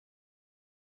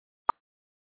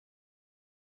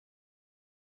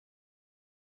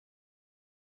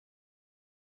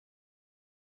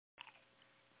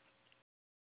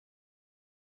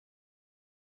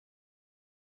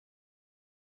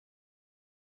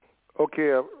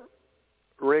Okay,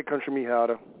 Ray country me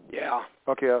hade. Yeah.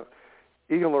 Okay,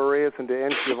 Egan Reyes and the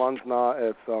entry of Ansna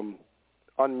as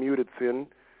unmuted sin.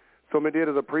 So me dit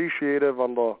is appreciative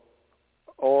on the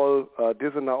all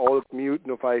this and all mute.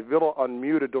 And if I will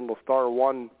unmuted on the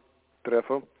 *1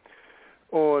 treffen.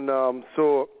 And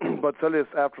so, but tell us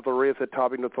after the race at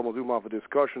topic not some Zoom off a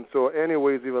discussion. So,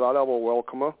 anyways, we will all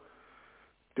welcome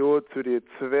do it to the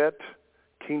Tzvet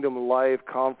Kingdom Live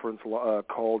Conference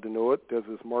called, this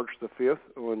is March the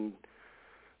 5th,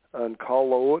 and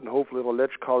call out, and hopefully it'll let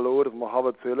you call out, as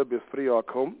Mohammed Zelle bis früher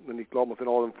kommt, und ich glaube, wir sind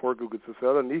alle im Vorgucken zu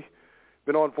sehen, und ich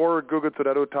bin auch im Vorgucken zu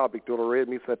that topic, du redest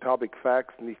mich that topic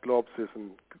facts, und ich glaube, es ist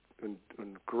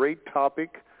ein great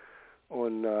topic,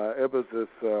 und etwas ist,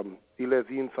 ich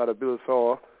lese ihn zu der Bild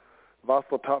so, was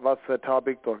der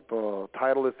topic, der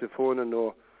title ist gefunden,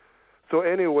 nur. So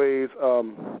anyways,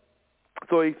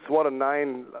 so ich war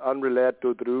 9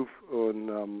 unrelated drauf,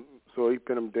 und so ich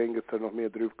bin am Denken, dass da noch mehr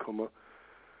drauf kommen.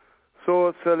 So,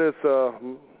 es ist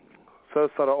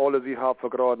alles, ich habe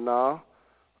gerade nach,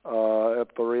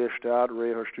 ob der Ray steht,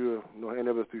 Ray hast du noch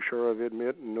etwas zu sure wird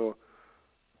mit, nur,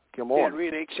 come on. Yeah,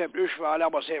 really, except ich war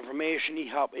alles information,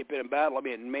 ich bin im Battle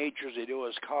mit den Majors, ich do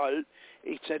es kalt,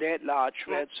 ich zähle das laut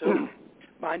schwätzen.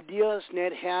 Mein Deal ist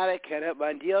nicht hergekennt,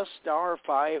 mein Deal star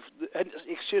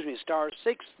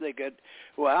 6, they get,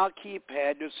 well,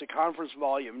 keypad, it's the conference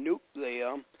volume, nuke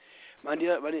there. Man,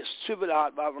 wenn es zu viel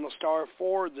hat, weil wenn es Star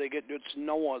 4, they get it's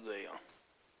no there.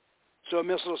 So ich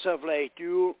muss das vielleicht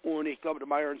tun, und ich glaube, der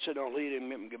Meier sind noch Lieder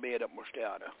mit dem Gebet ab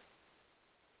Musterde.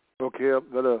 Okay,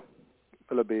 will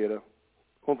beten.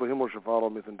 Unser himmlischer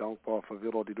Vater, wir sind dankbar für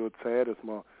wieder die Zeit, dass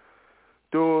wir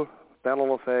du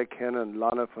Bänderlos erkennen,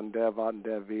 Lande von der Warten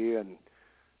der Weh und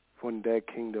von der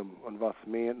Kingdom und was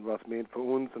meint für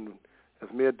uns und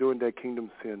es mehr du in der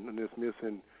Kingdom sind und es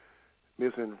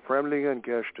wir sind Fremdlinge und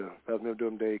Gäste, was wir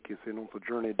tun, der ist in unserer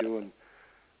Journey doing.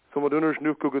 So wir tun uns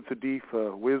nur gucken zu dir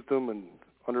für Wisdom und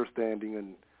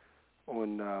Understanding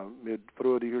und mit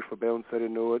Freude, die hier bei uns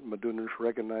sind, wir tun uns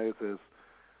recognize as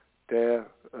der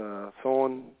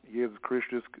Sohn Jesus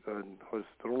Christus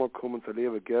hat runtergekommen zu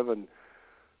leben gegeben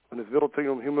und es wird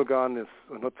zum Himmel gehen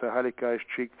und hat der Heilige Geist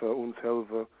schickt für uns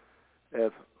helfen,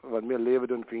 als wenn wir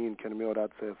leben für ihn, können wir das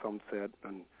zusammen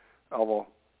aber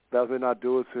dass wir nicht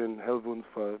durch sind, helfen uns,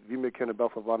 für, wie wir können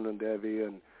besser wandeln, der wir.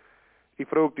 Und ich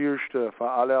frage dich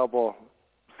für alle, aber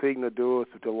segne durch,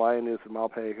 dass der Lein ist, im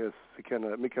Abhängig ist. Wir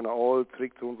können alle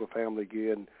zurück zu unserer Familie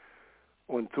gehen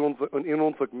und in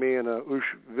unserer Gemeinde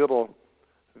wieder,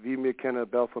 wie wir können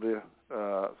bessere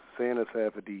Szenen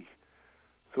haben für dich.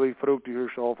 So ich frage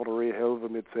dich auch für die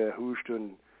helfen mit sehr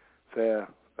Husten, sehr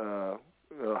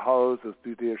Haus, dass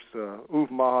du dich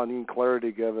aufmachen, ihnen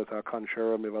Clarity geben, dass kann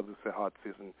scheren, mit was es sehr hart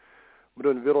ist. Und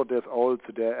dann wird das all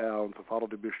zu der und so Vater,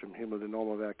 du bist im Himmel, der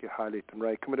Name wird geheiligt und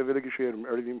reich. Komm, der Wille geschehen, im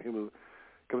Erde wie im Himmel.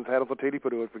 Komm, uns Herr, tätig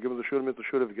für uns, vergib uns die Schuld, mit der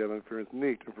Schuld vergeben, für uns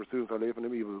nicht und versuch uns ein Leben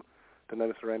im Übel. Dann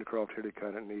ist reine Kraft,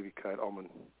 Herrlichkeit und Ewigkeit. Amen.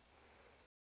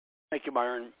 Thank you,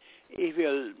 Byron. Ich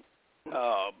will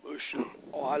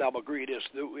alle agree, dass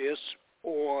du ist.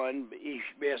 Und ich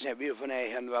weiß nicht, wie von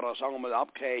euch wer das sagen mit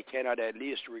abgehängt hat, at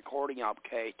least recording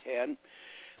abgehängt hat.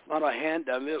 On the hand,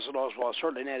 dann wissen das was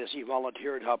certainly not, dass ich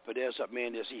volunteered habe für das, das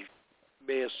meint, dass ich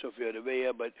weiß so viel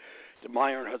dabei, but the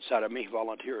Myron hat gesagt, mich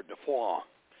volunteered davor.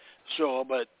 So,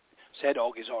 but said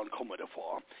auch ist ankommen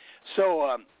davor.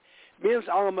 So, means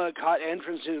Alma caught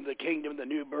entrance into the kingdom, the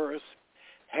new birth.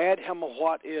 Had him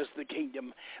what is the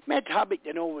kingdom. My topic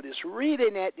to know this really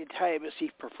not the type as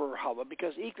ich prefer haben,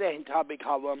 because ich ein topic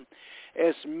haben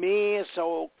is me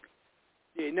so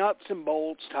the nuts and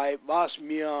bolts type was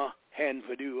mir hand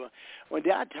for do. When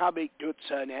that topic does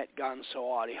not gone so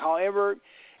on. However,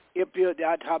 if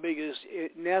that topic is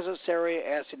necessary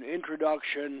as an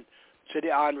introduction to the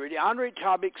andere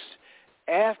topics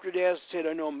after this to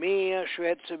the noch mehr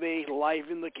Schwätze life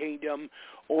in the kingdom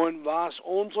und was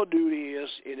unsere duty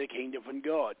ist in the kingdom von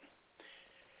Gott.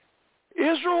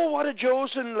 Israel war der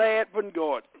chosen Land von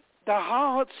Gott. Da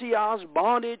hat sie aus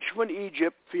Bondage von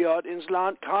Egypt führt ins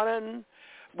Land Kanaan,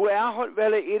 wo hat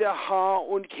welle jeder Haar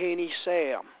und König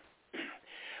sein.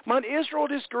 Man Israel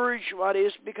discouraged war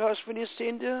es, because von der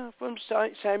Sünde von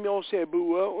Samuel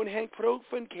Sebua und hängt Frucht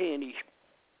von König.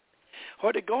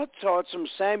 Heute Gott sagt zum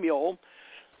Samuel,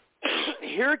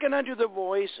 hearken unto the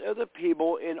voice of the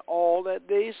people in all that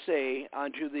they say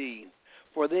unto thee.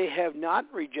 For they have not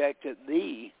rejected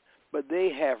thee, but they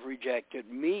have rejected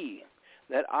me,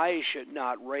 that I should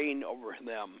not reign over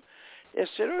them. Es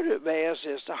serede Vers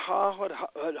es de ha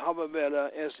haben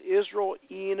as Israel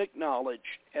ihn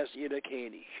acknowledged as ihre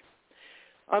König.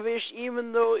 Og hvis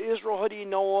even though Israel had i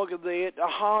Norge det, der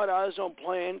har der altså en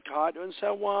plan kat, og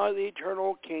så var the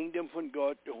eternal kingdom von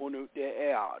Gott, hun ud der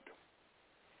erd.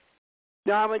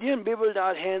 Now, men den Bibel,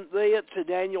 der hent det til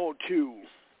Daniel 2.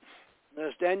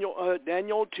 Das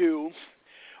Daniel 2.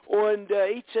 Und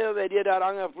ich sehe, wenn ihr da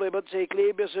angeblieben seid, ich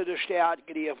lebe so der Staat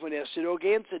gegriffen ist. So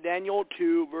gehen zu Daniel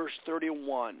 2, verse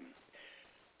 31.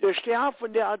 Der Staat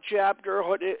von der Chapter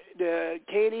hat der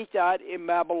König dort in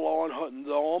Babylon hat einen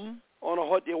Dom. Und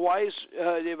hat die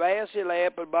weiße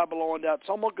Lampe in Babylon dort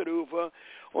zusammengerufen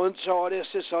und so,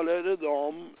 das ist alle der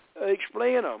Dom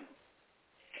explainen.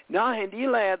 Na, en die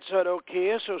laat zei,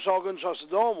 okay, so sagen sie, was der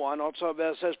Dom war, und so,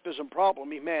 das ist ein bisschen ein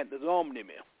Problem, ich meine den Dom nicht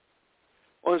mehr.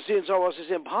 Und sehen so, was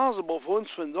ist impossible für uns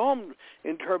von Dom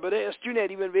interpretieren, ist du nicht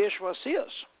even weißt, was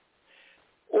ist.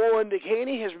 Und der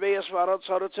König ist weiß, was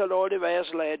er zu Leute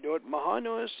weiß, leid dort machen,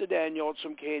 und ist der Daniel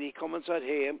zum König kommen und sagt,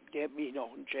 hey, gib mich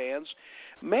noch eine Chance.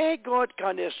 Mein Gott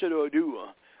kann das so tun.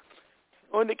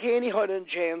 Und der König hat eine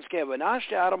Chance gegeben. Da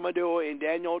starten wir da in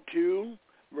Daniel 2,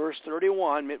 verse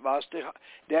 31, mit was der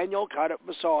Daniel gerade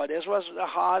besah. Das was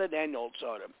der Heart of Daniel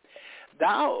sagte.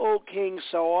 Thou, O king,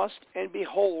 sawest, and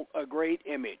behold, a great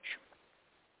image.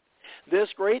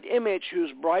 This great image,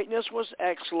 whose brightness was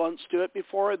excellent, stood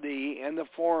before thee, and the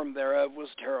form thereof was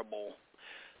terrible.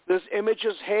 This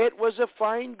image's head was of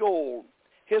fine gold,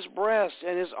 his breast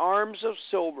and his arms of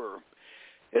silver,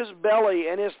 his belly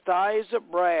and his thighs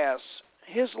of brass,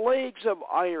 his legs of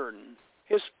iron,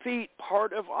 his feet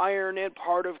part of iron and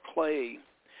part of clay.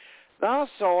 Thou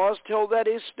sawest till that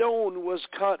a stone was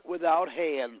cut without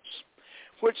hands,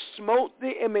 which smote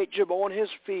the image upon his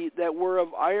feet that were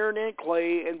of iron and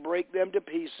clay, and brake them to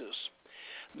pieces.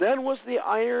 Then was the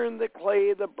iron, the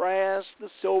clay, the brass, the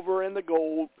silver, and the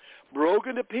gold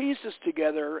broken to pieces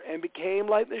together, and became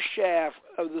like the shaft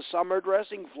of the summer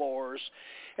dressing floors,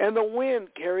 and the wind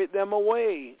carried them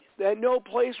away, that no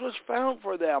place was found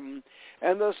for them.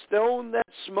 And the stone that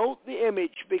smote the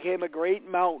image became a great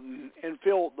mountain, and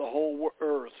filled the whole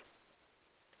earth.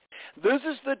 This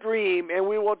is the dream, and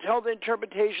we will tell the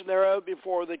interpretation thereof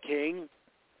before the king.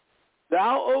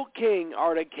 Thou, O king,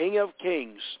 art a king of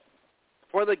kings,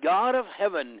 for the God of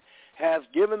heaven hath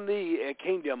given thee a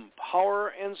kingdom,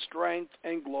 power and strength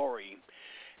and glory.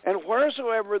 And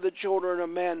wheresoever the children of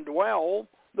men dwell,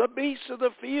 the beasts of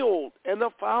the field and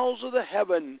the fowls of the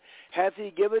heaven hath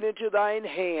he given into thine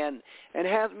hand, and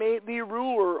hath made thee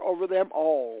ruler over them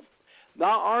all.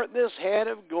 Thou art this head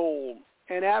of gold,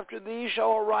 and after thee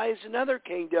shall arise another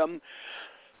kingdom,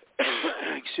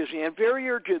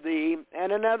 inferior to thee,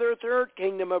 and another third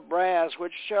kingdom of brass,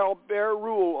 which shall bear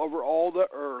rule over all the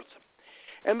earth.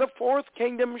 And the fourth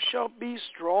kingdom shall be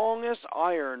strong as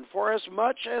iron, for as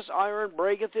much as iron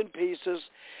breaketh in pieces,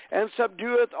 and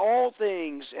subdueth all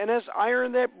things, and as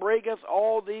iron that breaketh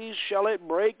all these shall it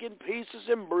break in pieces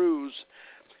and bruise.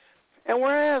 And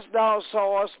whereas thou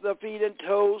sawest the feet and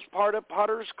toes, part of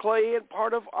potter's clay and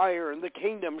part of iron, the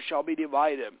kingdom shall be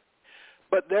divided.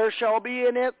 But there shall be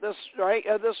in it the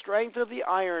strength of the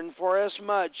iron, for as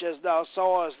much as thou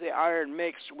sawest the iron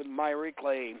mixed with miry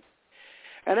clay.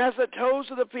 And as the toes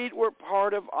of the feet were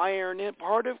part of iron and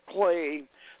part of clay,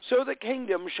 so the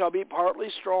kingdom shall be partly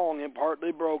strong and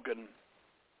partly broken.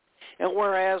 And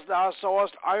whereas thou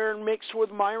sawest iron mixed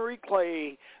with miry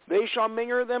clay, they shall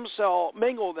mingle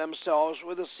themselves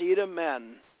with the seed of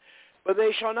men. But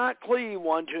they shall not cleave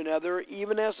one to another,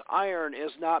 even as iron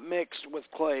is not mixed with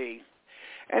clay.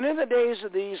 And in the days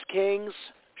of these kings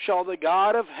shall the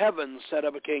God of heaven set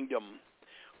up a kingdom,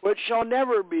 which shall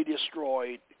never be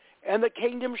destroyed. And the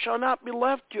kingdom shall not be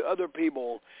left to other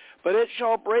people, but it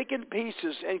shall break in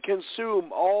pieces and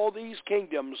consume all these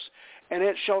kingdoms, and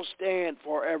it shall stand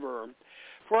forever.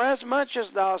 For as much as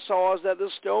thou sawest that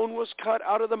the stone was cut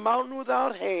out of the mountain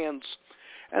without hands,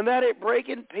 and that it brake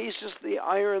in pieces the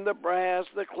iron, the brass,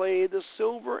 the clay, the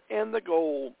silver, and the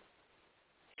gold,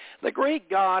 the great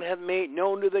God hath made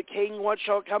known to the king what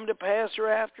shall come to pass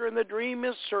hereafter, and the dream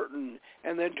is certain,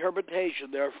 and the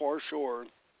interpretation therefore sure.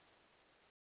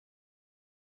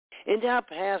 In that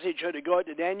passage had to go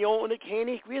to Daniel, and the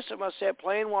König wissen, was der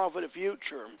plan war for the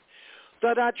future.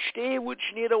 That dat steh which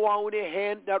near the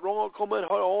hand that runterkommen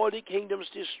had all the kingdoms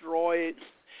destroyed.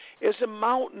 Is a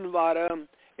mountain war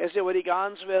as over die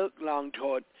ganze Welt gelangt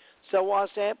hat. So was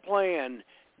that plan,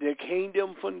 the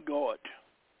kingdom von Gott.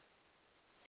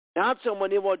 Not someone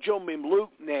who was John in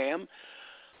Luke name,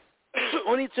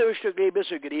 only two Stück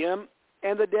besser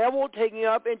and the devil taking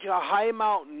up into a high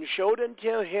mountain showed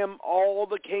unto him all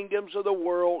the kingdoms of the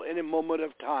world in a moment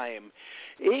of time.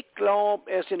 Ich glaube,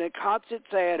 es in der kurzen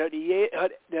Zeit hat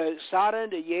der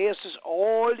Satan, der Jesus,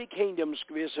 all the kingdoms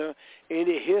gewisse in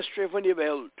the history von der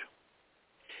Welt.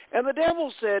 And the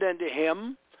devil said unto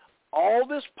him, All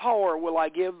this power will I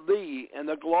give thee, and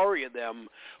the glory of them,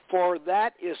 for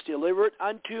that is delivered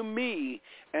unto me,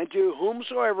 and to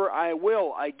whomsoever I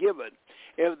will I give it.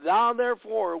 If thou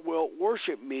therefore wilt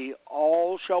worship me,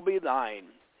 all shall be thine.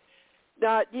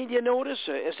 Now, did you notice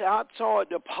it? It's outside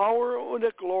the power and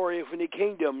the glory from the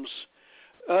kingdoms,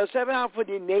 seven out for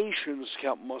the nations,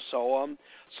 come so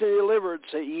delivered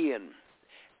to Ian.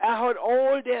 I had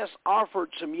all this offered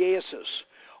some Jesus.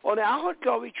 Und had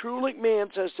God we truly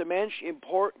meant as the mensch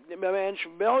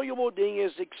valuable thing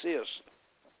is exist.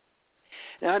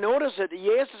 Now notice that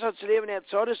Jesus had lived in that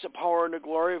sort of the power and the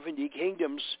glory of the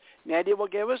kingdoms. Now they will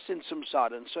give us in some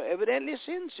sudden, so evidently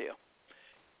sincere.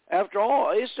 After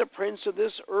all, it's the prince of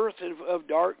this earth of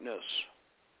darkness.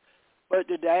 But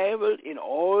the devil in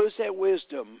all his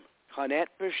wisdom cannot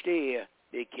verstehen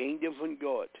the kingdom von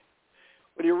Gott.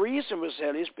 But the reason was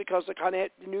that is because they kan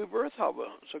nicht the new birth haben,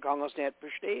 so kann es nicht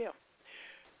verstehen.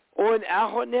 Und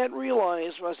hat nicht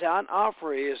realized was an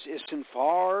offer is ein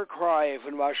far cry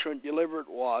von was schon delivered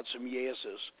was from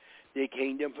Jesus, the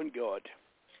kingdom von Gott.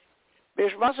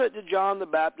 Was hat John the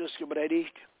Baptist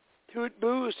gepredigt? Tut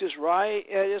Buß,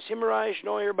 das Himmelreich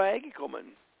neu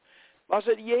herbeigekommen. Was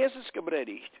hat Jesus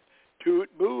gepredigt? Tut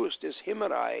Buß, das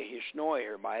Himmelreich ist neu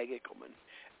herbeigekommen.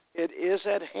 It is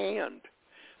at hand.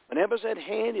 Whenever it's at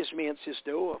hand, is meant to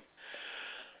do.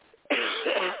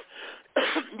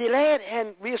 Die Leute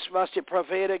haben wissen, was die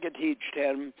Propheten geteacht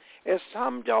haben. Es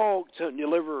some Tag zu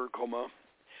Deliverer kommen.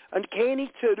 Und keine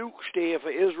zurückstehen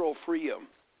für Israel früher.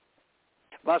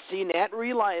 Was sie nicht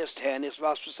realized haben, ist,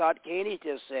 was gesagt, keine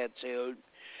das erzählt.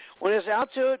 Und es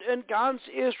erzählt in ganz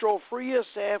Israel früher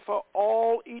sehr für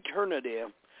all eternity.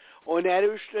 Und er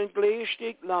ist ein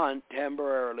gleiches Land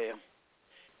temporarily.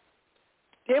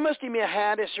 Demas die mir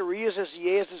had is a reason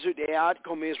Jesus ut der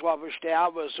outcome is what we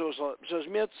sterben, so es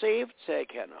mir saved say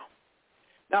können.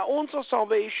 Now, unsere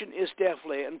salvation is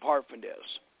definitely in part from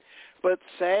this. But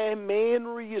the main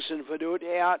reason for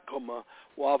the outcome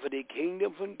was for the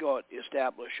kingdom of God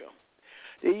established.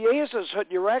 The Jesus had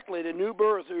directly the new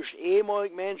birth, which einmal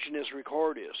mentioned is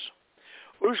recorded.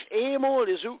 Which einmal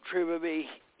is utgeschrieben wie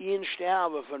ein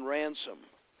Sterben von ransom.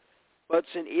 But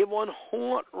it's in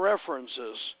 100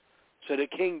 references to the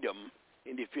kingdom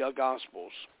in the four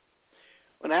Gospels.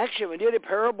 And actually, when you the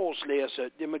parables lesen,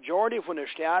 the majority from the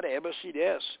Stadt ever see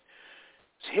this.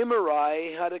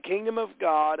 Himmelreich, how the kingdom of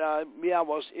God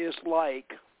is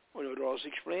like, und du das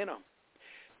explainen.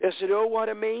 Das ist auch what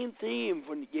the main theme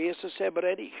von Jesus had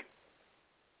already.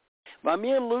 When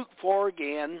me in Luke 4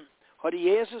 again, how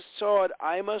Jesus said,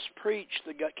 I must preach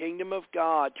the kingdom of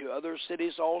God to other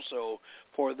cities also,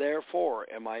 for therefore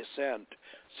am I sent.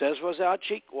 Says was our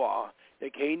Chikwa, the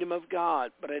kingdom of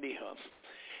God, but anyhow.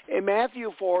 In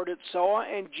Matthew 4 it saw,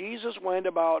 and Jesus went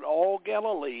about all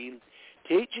Galilee,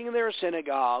 teaching in their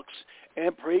synagogues,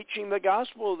 and preaching the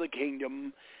gospel of the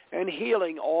kingdom, and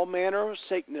healing all manner of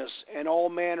sickness and all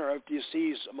manner of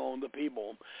disease among the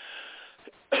people.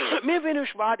 Me finish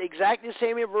about exactly the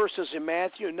same verses in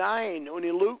Matthew 9 and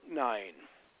in Luke 9.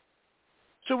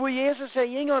 So will Jesus say,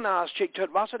 Ingen as chick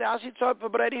tot, was hat as gesagt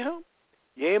verbreitet?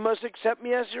 Ye must accept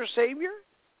me as your Savior?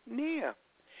 Yeah.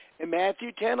 In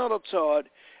Matthew 10 on it said,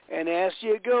 and as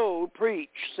you go, preach,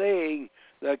 saying,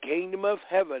 the kingdom of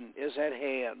heaven is at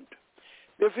hand.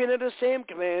 We find the same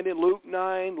command in Luke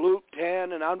 9, Luke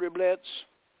 10, and andere Blitz.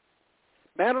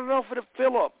 Man hat noch für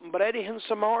Philip, predigt in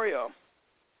Samaria.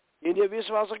 Und ihr wisst,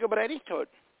 was gepredigt hat.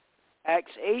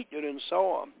 Acts 8 and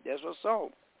so on. That's what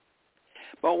so.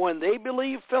 But when they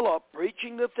believed Philip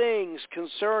preaching the things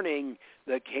concerning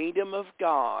the kingdom of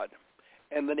God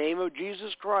and the name of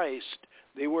Jesus Christ,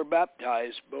 they were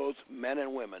baptized, both men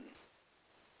and women.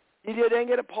 Did you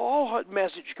denken that Paul had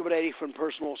message gepredigt from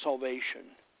personal salvation?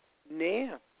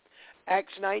 Nee.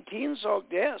 Acts 19 saw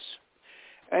this.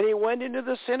 And he went into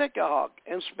the synagogue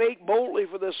and spake boldly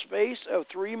for the space of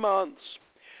 3 months,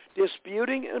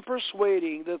 disputing and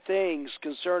persuading the things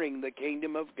concerning the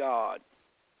kingdom of God.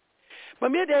 Maar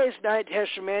met deze Nieuwe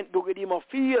Testament gucken die mal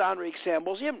viele andere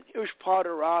Examples. Ich habe ein paar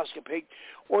rausgepickt.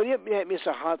 Und ich habe mir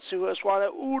so hart zu, es war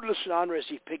der unlustige andere,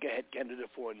 die ich picken hätte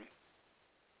davon.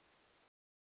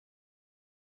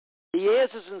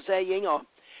 Jesus und seine Jünger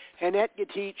haben nicht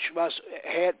geteacht, was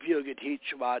hat viel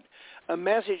geteacht was. A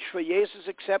message for Jesus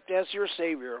accept as your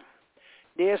Savior.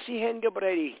 Nee, sie haben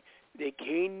gepredigt, the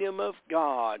kingdom of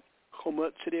God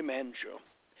kommt zu den Menschen.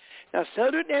 Now,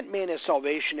 so does that mean that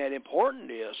salvation that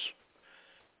important is.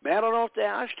 Man on off the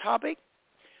ash topic,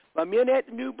 but wir nicht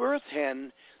the new birth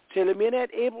haben, till wir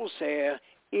nicht able sein,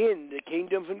 in the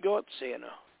kingdom von Gott sein.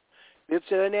 Wir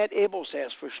sind nicht able sein,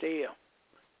 verstehen.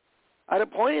 the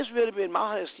point is, wir werden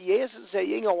machen, ist Jesus der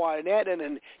Jünger war nicht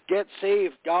ein Get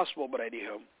Saved Gospel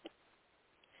Prediger.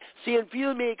 Sie haben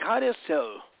viel mehr keine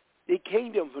so, die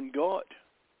Kingdom von Gott.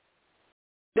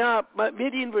 Na,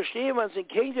 mit ihnen verstehen, wenn es ein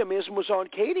Kingdom ist, muss auch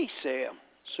ein König sein.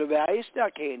 So wer ist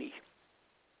der König?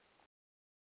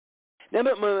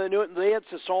 Nehmen wir nur jetzt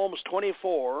Psalms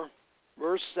 24,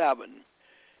 Verse 7.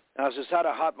 Als es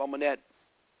hat man nicht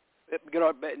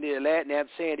gerade in die Leute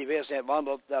nicht sehen, die wissen nicht, wann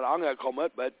das angekommen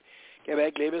ist, aber ich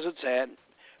habe gleich es Zeit.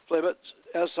 Flip it,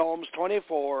 Psalms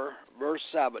 24, Verse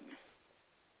 7.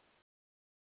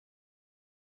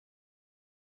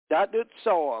 That did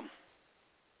so.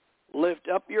 Lift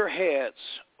up your heads,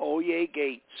 O ye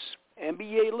gates, and be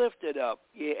ye lifted up,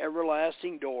 ye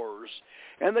everlasting doors,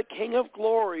 and the King of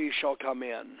glory shall come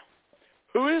in.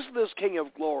 Who is this King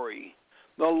of glory?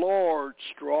 The Lord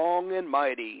strong and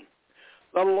mighty,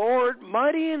 the Lord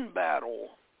mighty in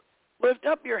battle. Lift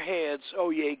up your heads, O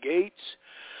ye gates,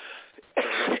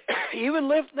 even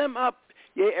lift them up,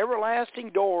 ye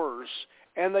everlasting doors,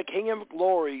 and the King of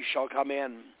glory shall come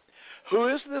in. Who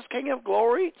is this King of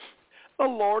glory? The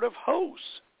Lord of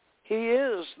hosts. He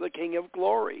is the King of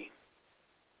glory.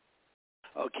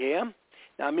 Okay,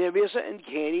 now wir wissen, ein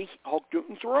König hat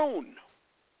einen Thron.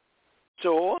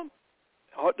 So,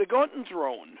 hat der Gott einen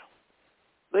Thron.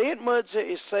 Lehnt wir zu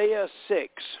Isaiah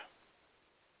 6.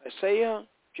 Isaiah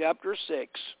chapter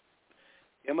 6.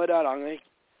 Gehen wir da lang.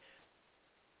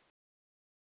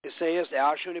 Isaiah ist der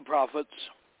erste von den Prophets.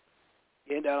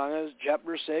 Gehen da lang,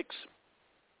 chapter 6.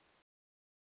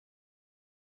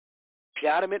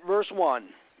 Got him at verse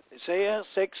 1. Isaiah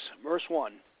 6, verse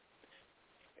 1.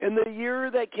 In the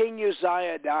year that King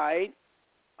Uzziah died,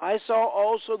 I saw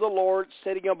also the Lord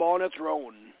sitting upon a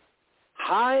throne,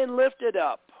 high and lifted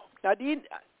up. Now,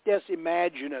 just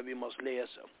imagine wie man es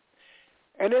lesen.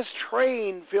 And his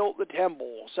train filled the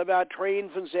temple. So that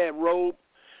train von seiner robe.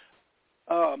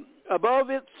 Above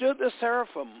it stood the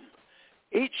seraphim.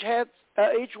 Each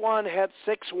one had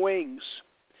 6 wings.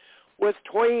 With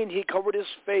twain he covered his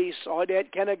face, or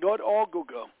that kind of God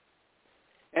auguga.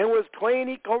 And with twain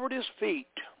he covered his feet.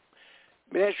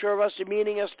 I'm not sure what's the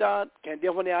meaning of that. Can't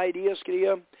different ideas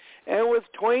kriegen. And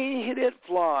with twain he did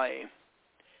fly.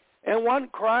 And one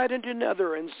cried unto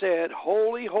another and said,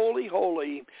 Holy, holy,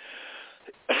 holy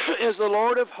is the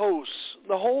Lord of hosts.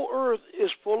 The whole earth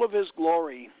is full of his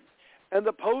glory. And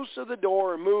the posts of the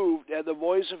door moved at the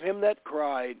voice of him that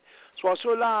cried.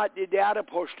 Så laat de derde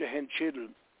poster hen chittel.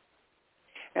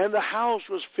 And the house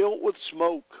was filled with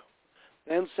smoke.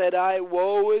 Then said I,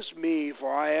 Woe is me,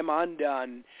 for I am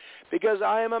undone, because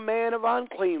I am a man of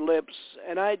unclean lips,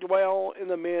 and I dwell in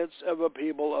the midst of a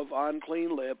people of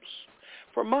unclean lips.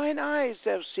 For mine eyes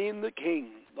have seen the King,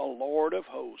 the Lord of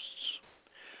hosts.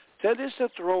 Dat is de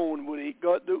troon waar ik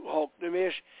God hoog de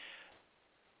meest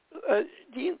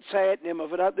die tijd nemen,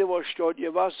 voor dat was staat,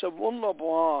 je was een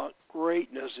wonderbaar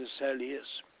greatness is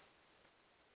is.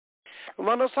 En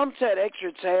wanneer soms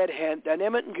extra tijd heeft, dan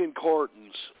neem het een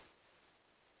concordance.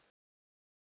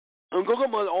 And go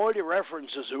with all the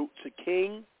references to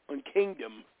king and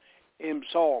kingdom in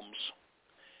Psalms.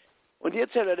 Und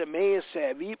jetzt hat der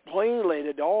Messe, wie plainly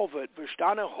der David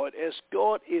verstanden hat, es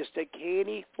Gott ist der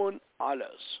König von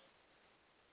alles.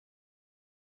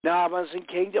 Na, wenn es ein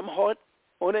Kingdom hat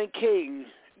und ein King,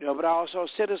 dann braucht es auch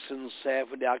Citizens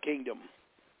von der Kingdom.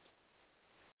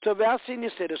 So wer sind die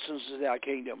Citizens der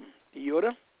Kingdom? Die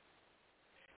Juden?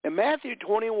 In Matthew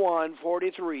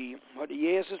 21:43, hat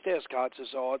Jesus das Gott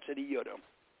gesagt zu den Juden.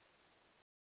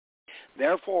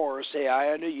 Therefore say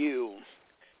I unto you,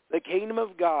 the kingdom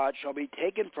of God shall be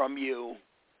taken from you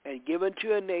and given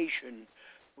to a nation,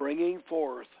 bringing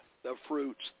forth the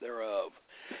fruits thereof.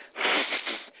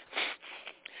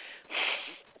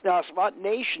 Now, what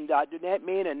nation that do not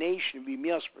mean a nation we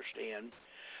misverstand,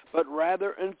 but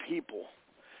rather a people.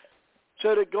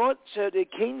 So that God said the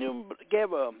kingdom gave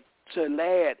to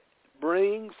let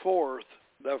bring forth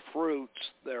the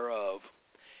fruits thereof.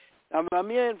 Now,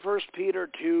 I'm in 1 Peter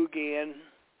 2 again,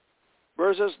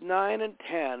 verses 9 and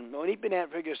 10. Und ich bin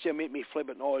nicht vergessen, mit mich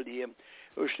flippen all die,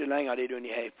 hur länge det du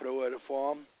har prövat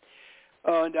för.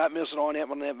 Und det måste någon ha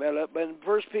man väl. But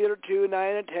 1 Peter 2,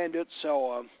 9 and 10, det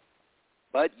så.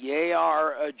 But ye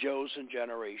are a chosen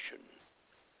generation,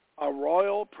 a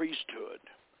royal priesthood,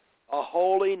 a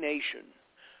holy nation,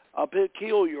 a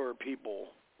peculiar people,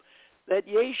 that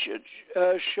ye should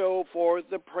show forth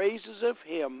the praises of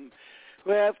him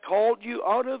who hath called you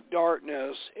out of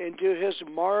darkness into his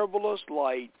marvelous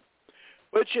light,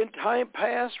 which in time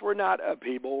past were not a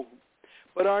people,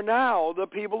 but are now the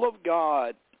people of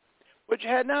God, which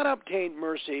had not obtained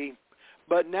mercy,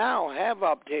 but now have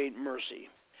obtained mercy.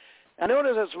 I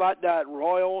notice that's what that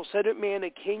royal said it mean a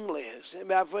kingly.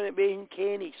 About when it being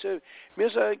canny. So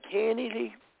Miss a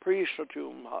canny priesthood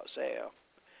say.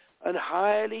 En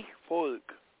heilig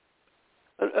folk.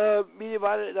 Wie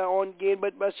war det der angehen,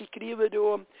 but was ich skriver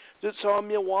då, så sa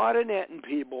mig waren inte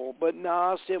people, but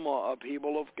now simmer a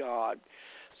people of God.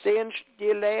 Since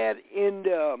the lad in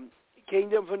the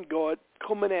kingdom of God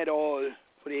coming at all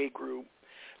for the group.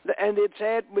 And it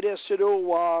said with this då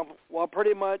var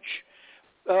pretty much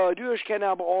du kan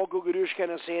aber auch gucken, du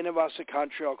kan sehen, was the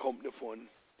country kommt davon.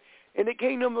 In the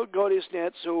kingdom of God is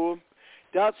not so,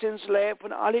 that sinds lad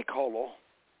von alle kolor,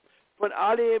 von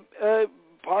alle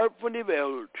part von der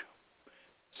Welt,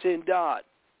 sind dat,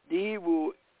 die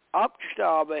wo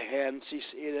abgestorben haben,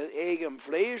 sich in eigenem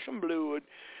Fleisch und Blut,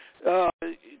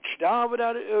 starben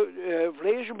dat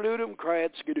Fleisch und Blut im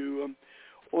Kreuz gedauert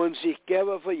und sich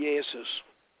geben für Jesus.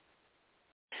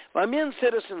 Weil wir ein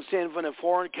Citizens sind von einer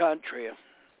foreign country,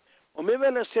 und wir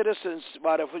wollen Citizens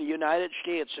waren von den United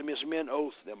States, so müssen wir einen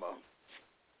Oath nehmen.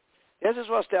 Das ist,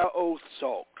 was der Oath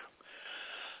sagt.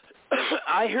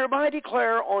 I hereby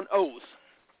declare on oath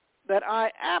that I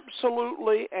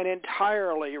absolutely and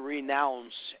entirely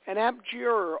renounce and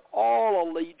abjure all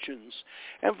allegiance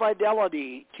and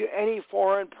fidelity to any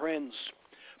foreign prince,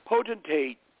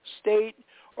 potentate, state,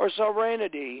 or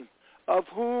sovereignty of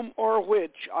whom or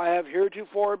which I have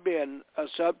heretofore been a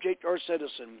subject or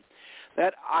citizen,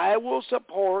 that I will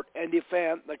support and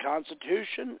defend the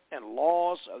Constitution and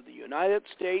laws of the United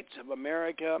States of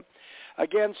America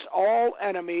against all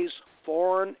enemies,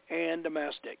 foreign and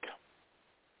domestic.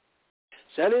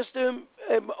 Selbst im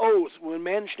Oath, wenn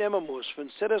man stimmen muss, von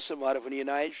Citizen war von den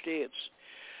United States.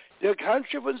 Der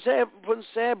Country von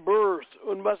seiner Birth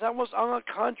und was er muss andere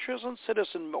Countries und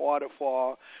Citizen war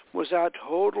davor, muss er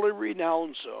totally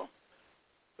renounce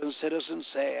von Citizen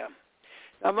say.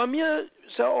 Now, wenn wir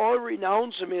so all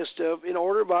renounce müsste, in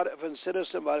order von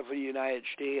Citizen war von den United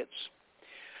States.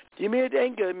 Die mir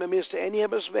denken, man müsste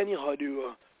etwas weniger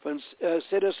tun von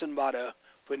Citizen war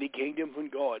von the Kingdom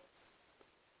von Gott.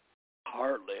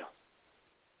 Hardly.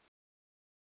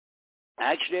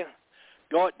 Actually,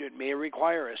 God did may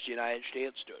require us, the United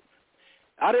States did.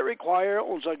 How did it require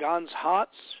unser ganz Herz,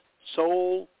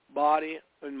 Soul, Body,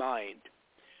 and Mind.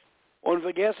 Und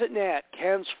vergesset nicht,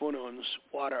 keins von uns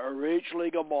war der originally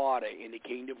geboren in the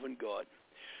Kingdom von Gott.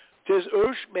 Das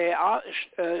ist mehr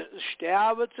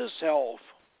sterbe zu self.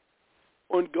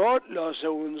 Und Gott lasse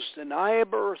uns the neue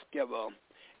Birth geben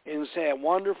in sein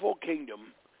wonderful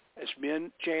kingdom. Es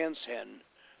min chance hen,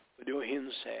 we do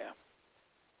hin say.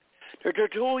 The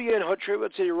Tertullian had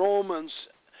tribute to the Romans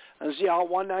and see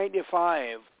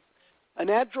 195. A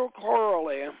natural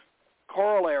corollary,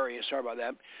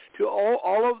 to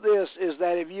all of this is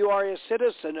that if you are a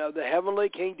citizen of the heavenly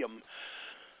kingdom,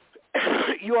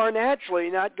 you are naturally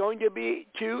not going to be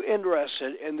too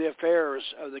interested in the affairs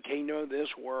of the kingdom of this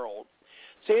world.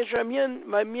 Says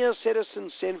my mere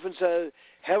citizens sin from the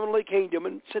heavenly kingdom,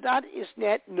 and so that is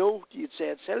not no, you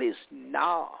said, so is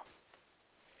nah.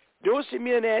 Those are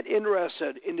me not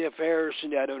interested in the affairs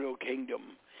in that other kingdom.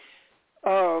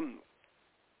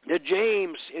 The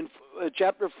James in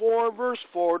chapter 4, verse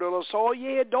 4, to us all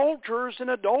ye adulterers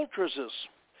and adulteresses,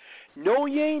 know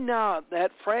ye not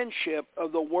that friendship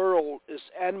of the world is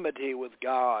enmity with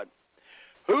God?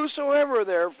 Whosoever,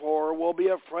 therefore, will be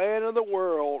a friend of the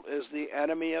world is the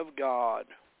enemy of God.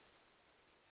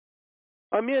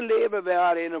 I mean, live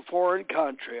about in a foreign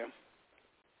country.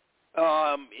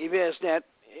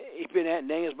 Ik ben net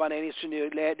nergens bij een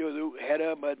studie leid door de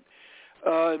herder, maar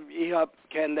ik heb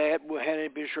geen leid hoe hen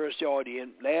een beetje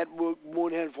studeren. Leid hoe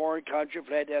moet een foreign country,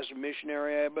 vielleicht als een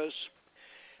missionary hebben.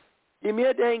 Je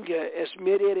meer denken, is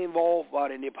meer involved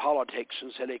waren in the politics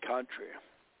in the country.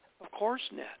 Of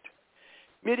course not.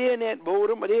 We didn't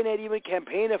vote, but they didn't even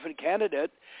campaign for a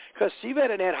candidate, because see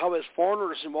that not how as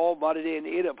foreigners involved but in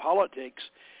the politics.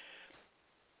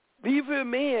 Wie viel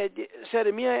mehr,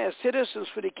 said me as citizens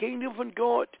for the kingdom of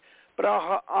God, but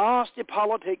I asked the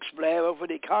politics bleiben for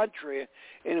the country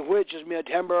in which is me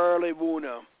temporarily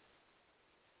wohnen.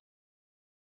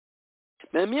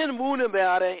 Men men wohnen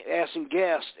werden as a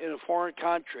guest in a foreign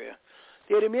country.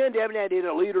 The men hebben not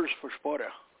the leaders for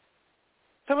spotter.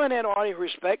 Some of them are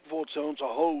respectful to uns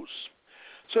host.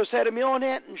 So said me on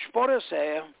that and spotter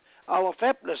say, our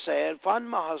fepler say, fun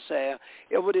maha say,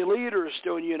 it were the leaders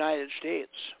in the United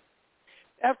States.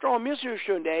 After all, Mr.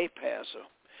 Shunday passer.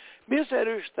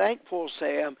 Mr. is thankful,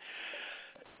 Sam,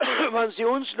 wenn sie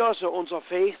uns lassen, unser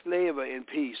Faith leben in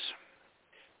peace.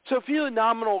 So viele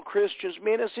nominal Christians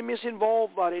meinen, sie müssen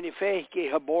involved waren in die Faith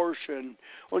gegen Abortion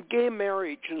und gay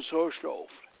marriage und so stuff.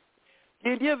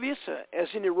 Die wissen,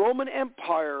 as in the Roman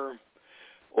Empire,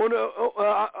 Und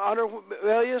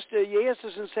wel is de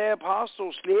Jezus en zijn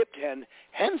apostels lebt hen,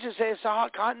 hen ze zei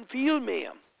zaken hadden veel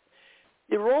meer.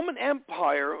 The Roman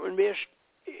Empire, and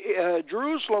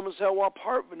Jerusalem is how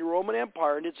apart from the Roman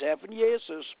Empire, and it's half in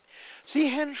Jesus. Sie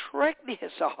hen schreckliche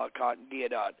Sachen hatten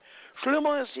gedacht.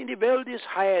 Schlimmer ist in die Welt ist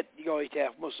Heid, die euch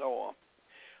darf muss auch.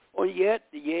 Und yet,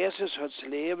 Jesus hat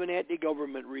Slaven at the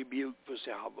government rebuked for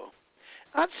selber.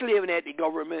 Not Slaven at the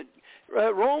government.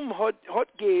 Rome had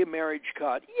gay marriage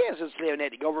cut. Yes, it's Slaven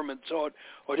at the government thought,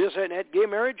 or this and that gay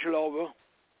marriage lover.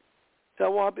 So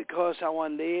what? Because I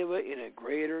want to live in a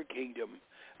greater kingdom.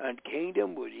 And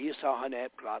kingdom would ich sagen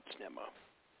nicht Platz nehmen.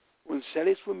 Und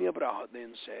selbst von mir braucht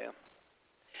den sehr.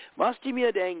 Was die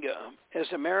mir denken,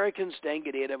 as Americans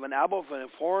denken, wenn man aber von einem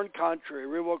foreign country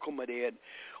rüberkommen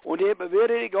und die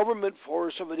bewährte die government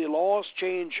force over die laws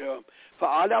change, für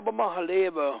alle aber machen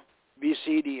leben, wie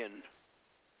sie dienen.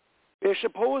 Ich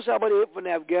suppose aber die von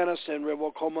Afghanistan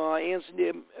rüberkommen, eins in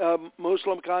die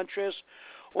Muslim countries,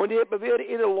 und die bewährte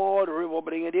in die law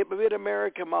rüberbringen, die bewährte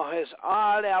Amerika machen es,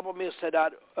 alle aber müssen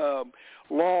das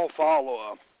law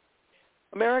followen.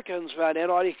 Americans waren nicht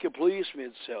eigentlich gepleased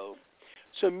mit so.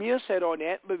 So mir said on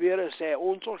that, bewährte sei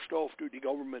unser Stoff durch die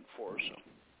government force.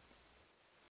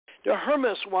 The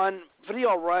Hermes one,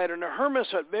 video writer, and the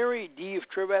Hermes had very deep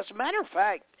trivia. As a matter of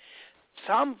fact,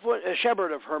 a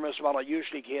shepherd of Hermes, well, I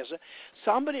usually guess it.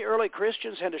 Some of the early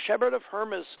Christians had a shepherd of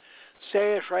Hermes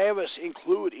say Travis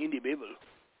include in die Bibel.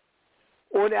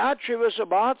 Und Travis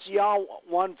about Jahr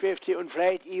 150 und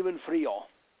vielleicht even früher.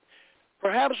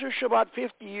 Perhaps it's about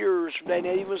 50 years, not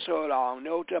even so long.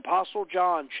 No, the Apostle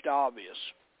John starb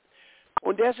ist.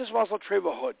 Und das ist was er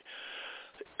trivia hat.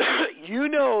 You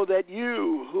know that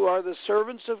you, who are the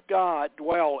servants of God,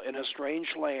 dwell in a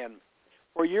strange land,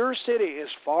 for your city is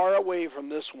far away from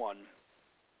this one.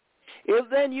 If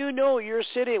then you know your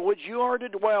city in which you are to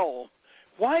dwell,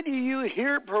 why do you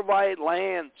here provide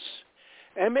lands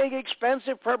and make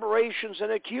expensive preparations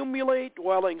and accumulate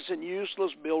dwellings in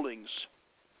useless buildings?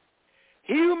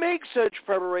 He who makes such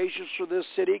preparations for this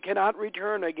city cannot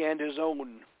return again to his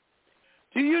own.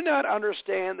 Do you not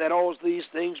understand that all these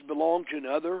things belong to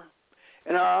another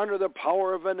and are under the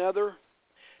power of another?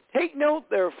 Take note,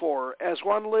 therefore, as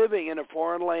one living in a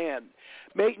foreign land,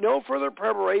 make no further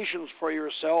preparations for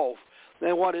yourself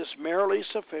than what is merely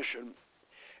sufficient.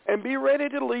 And be ready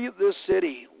to leave this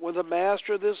city when the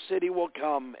master of this city will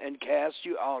come and cast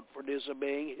you out for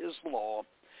disobeying his law.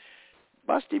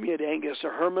 Was die mir denken, so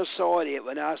Hermes saw it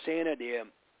when I said it.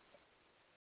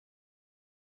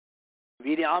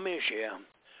 Wie die Amische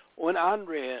und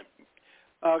andere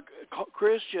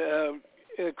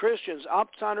Christians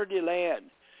abzahnen die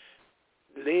Land,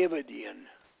 leben dienen.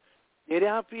 Nicht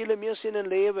haben viele müssen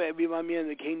leben, wie man mir in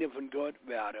the kingdom von Gott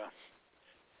werde.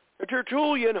 Der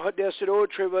Tertullian hat das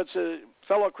Trivia zu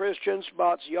fellow Christians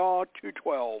about Jahr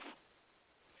 212.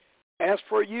 As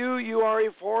for you, you are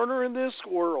a foreigner in this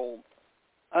world,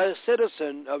 a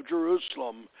citizen of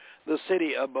Jerusalem, the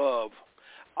city above.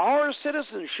 Our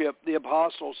citizenship, the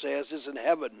apostle says, is in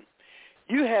heaven.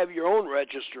 You have your own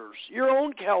registers, your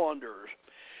own calendars.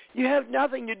 You have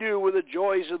nothing to do with the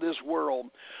joys of this world.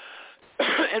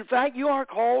 In fact, you are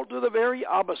called to the very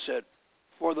opposite.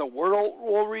 For the world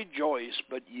will rejoice,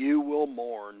 but you will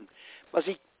mourn. Was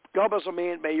ich glaube, was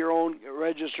meant by your own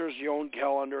registers, your own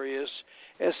calendar is,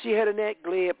 as sie had a net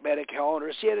gleep by the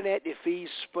calendar, sie had a net the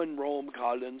feast von Rome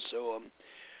called and so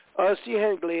sie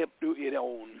had gleep to it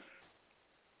own.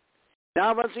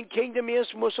 Now, was in kingdom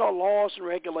is, muss our laws and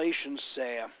regulations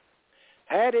say.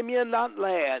 Had him in that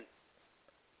land.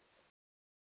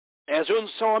 As uns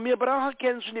so, wir brauchen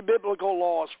kennen die biblical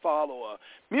laws follower.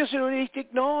 Wir sind nicht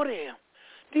ignorieren.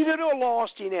 Die er då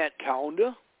lost in that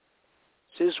calendar.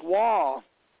 Says, wow,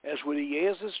 as when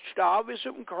Jesus starb is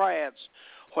op een kruis,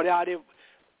 had hij de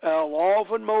law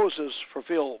van Moses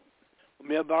fulfilled.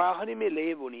 Wir brauchen niet meer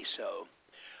leven niet zo.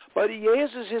 But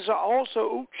Jesus is also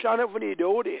opgestanden van die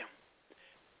doden.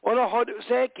 Und had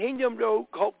zijn kingdom då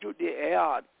kocht ut de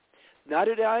aard. Now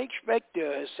that I expect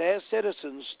as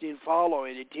citizens to follow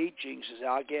in the teachings as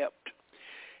I kept.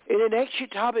 In the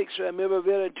next topics we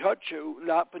willen touchen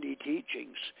op die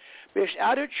teachings. Best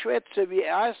uit schwätzen wie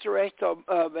erste recht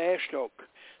Wehrstock.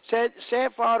 Sei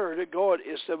Vater der Gott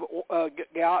ist der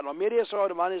Gärtner. Mir ist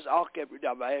heute Mann ist auch der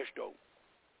Wehrstock.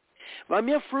 Weil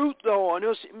mir Fruit da, und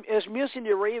es mir sind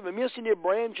die Reben, mir sind die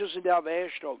Branches in der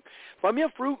Wehrstock. Weil mir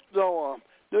Fruit da,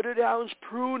 nur der uns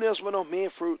prune ist, wir noch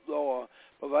mehr Fruit da.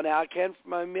 Aber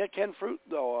wenn mir kein Fruit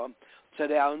da, so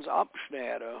der uns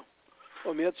abschneiden.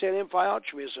 Und wir erzählen ihm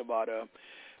falsch about it.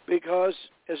 Because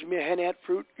es mir hat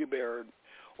Fruit gebärt.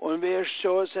 Und wir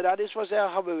so, das ist was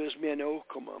haben, was mir noch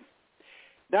kommen.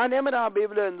 Nou nemen we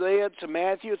Bibel in leed to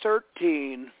Matthew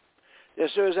 13.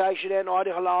 This is actually not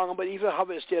long, but even have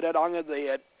it still on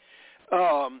it.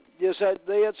 This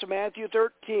leed to Matthew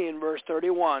 13, verse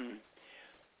 31.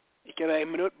 Ik heb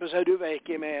een minuut bezig doen, ik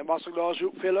heb mijn wasglas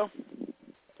opvullen.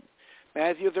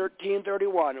 Matthew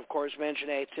 13:31, of course, mentioned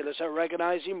it, so let's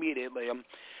recognize immediately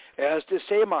as the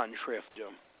Seemann-Schrift.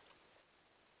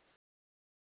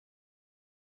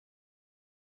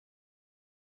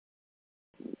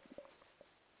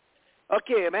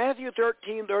 Okay, Matthew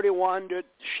 13:31, to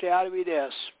shall we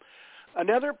this.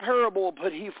 Another parable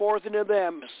put he forth unto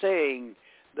them, saying,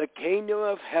 the kingdom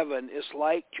of heaven is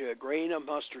like to a grain of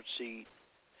mustard seed,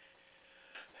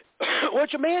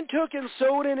 which a man took and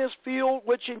sowed in his field,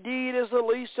 which indeed is the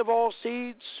least of all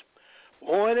seeds.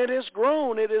 When it is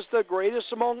grown, it is the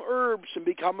greatest among herbs, and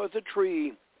becometh a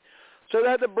tree, so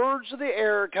that the birds of the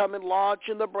air come and lodge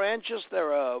in the branches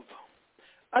thereof.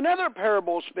 Another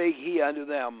parable spake he unto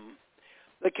them,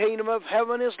 the kingdom of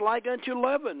heaven is like unto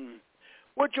leaven,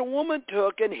 which a woman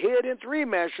took and hid in 3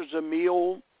 measures of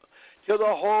meal, till the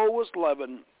whole was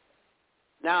leavened.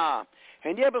 Now,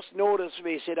 and you must notice,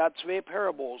 we say that 2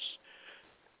 parables.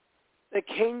 The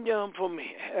kingdom from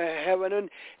heaven, and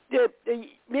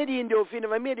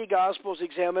many Gospels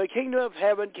examine the kingdom of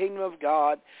heaven, kingdom of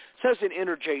God, says it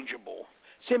interchangeable.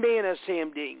 Same mean the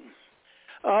same thing.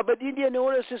 But did you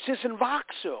notice es ist ein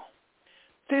Wachsen?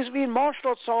 Es ist wie ein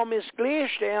Mastodsamen ist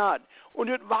gleich und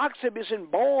das Wachsen bis ein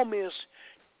Baum ist.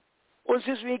 Und es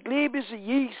ist wie ein Glebes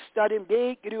Yeast, das im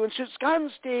Weg, und es ist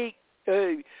ganz dick,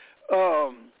 I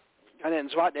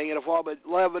didn't swat thing davor, but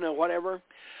leaven or whatever.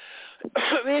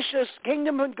 Weißt du, das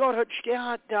Kingdom von Gott hat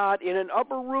gehört dort in an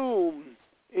upper room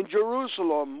in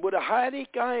Jerusalem, wo der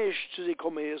Heilige Geist zu sich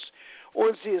gekommen ist,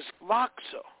 und sie ist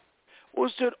gewachsen.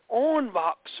 Und es wird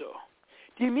anwachsen.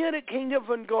 Die mir das Kingdom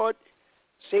von Gott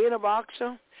sehen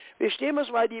wachsen. Wir stehen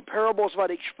uns, weil die Parables, was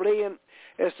ich spreche,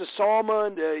 ist der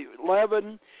Samen, der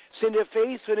Leaven, sind die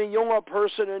Faith von einer jungen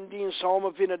Person, die in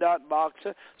Samen finden, dort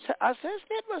wachsen. Das ist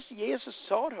nicht, was Jesus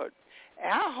gesagt hat.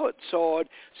 Hat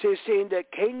gesagt, sie sehen the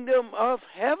kingdom of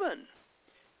heaven.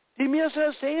 Die mir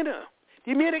so sehen.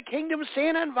 Die mir the kingdom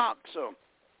sehen und wachsen.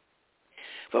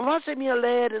 Von was sie mir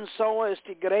leiden so ist,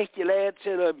 die gerechte Leid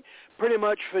sind pretty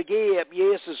much vergeben,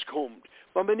 Jesus kommt.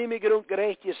 Wenn wir nicht mehr genug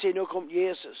gerecht sind, nun kommt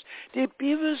Jesus. Die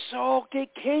Bibel sagt, die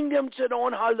kingdom sind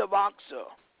anhalten wachsen.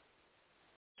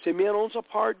 Sie mir unser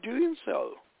Part tun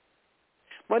so.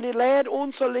 Wenn die Leid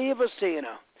unser Leben sehen,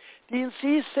 die in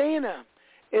sie sehen,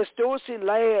 es durch sin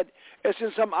Leid, es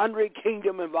in some andere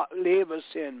Kingdom im Leben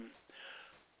sind.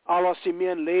 Alles sie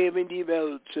mir ein Leben in die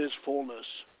Welt zu ist Vollness.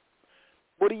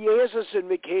 Wo die Jesus in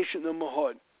Vacation immer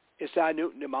hat, ist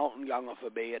in the mountain gegangen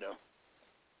für Beten.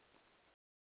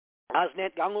 Als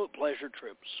nicht gegangen mit Pleasure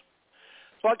Trips.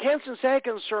 So I can't say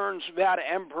concerns about the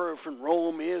emperor from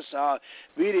Rome is,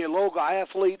 wie die local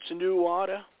athletes in New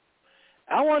Water.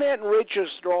 I want that riches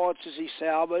draw to see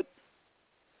Sabbath.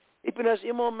 Ich bin das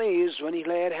immer amazed, wenn ich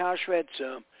lehre, Herr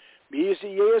schwätze, wie sie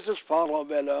Jesus folgen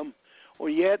will,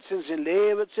 und jetzt sind sie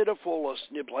Leben zu der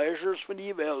Vollsten, die Pleasures von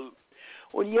der Welt.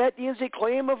 Und jetzt, die sie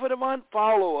claimen für die Wand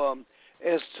followen,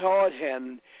 es taught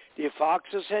hen, die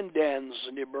Foxes and Dens,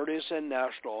 und die Birdies and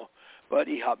Nestle, but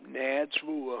ich hab nicht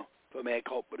zu für mein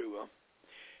Kopfruhe.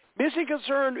 Bisschen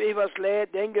concerned, wie was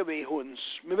leid, denken wir uns.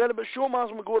 Wir werden bestimmt mal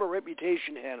eine gute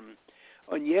Reputation haben.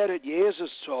 Und jetzt hat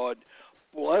Jesus gesagt,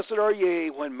 blessed are ye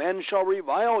when men shall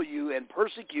revile you and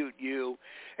persecute you,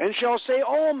 and shall say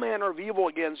all manner of evil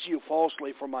against you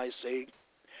falsely for my sake.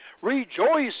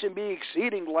 Rejoice and be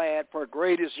exceeding glad, for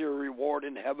great is your reward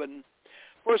in heaven.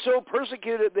 For so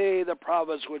persecuted they the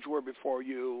prophets which were before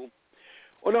you.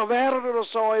 Und auf Erde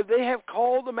so, they have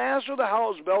called the master of the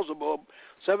house Beelzebub,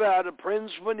 so that the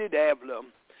prince von the devil.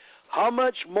 How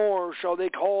much more shall they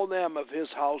call them of his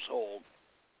household?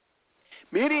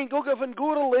 Meaning, gucken von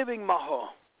guter Living machen.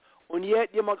 Und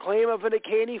yet, you must claim of the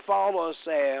canny follow,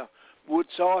 say, would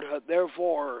thought hat,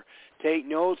 therefore, take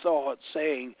no thought,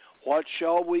 saying, what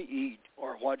shall we eat,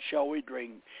 or what shall we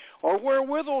drink, or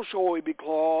wherewithal shall we be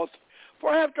clothed?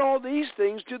 For after all these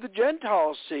things do the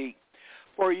Gentiles seek.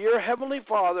 For your heavenly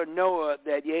Father knoweth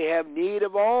that ye have need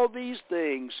of all these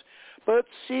things, but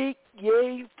seek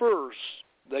ye first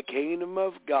the kingdom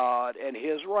of God and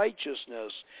his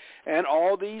righteousness, and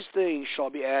all these things shall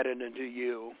be added unto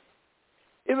you.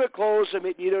 If it close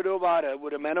mit jeder Dovada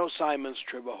with a Menno Simons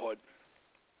Tribahud.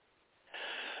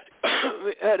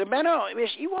 The Menno,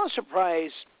 he was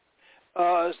surprised.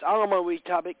 I don't know we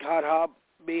topic caught up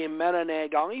being Menno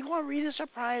Nagang. He was really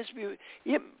surprised.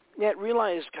 He not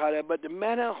realized caught up, but the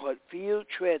Menno had feel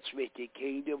threats with the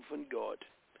kingdom from God.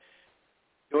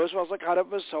 This was a kind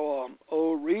of a psalm.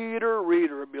 Oh, reader,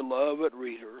 reader, beloved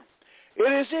reader,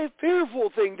 it is a fearful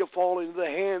thing to fall into the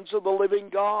hands of the living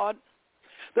God.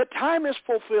 The time is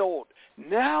fulfilled.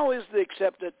 Now is the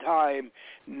accepted time.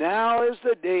 Now is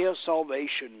the day of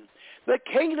salvation. The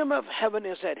kingdom of heaven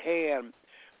is at hand.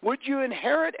 Would you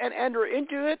inherit and enter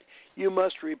into it? You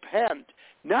must repent,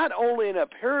 not only in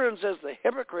appearance as the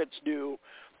hypocrites do,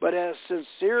 but as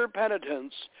sincere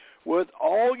penitents with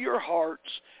all your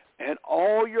hearts and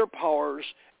all your powers,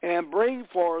 and bring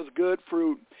forth good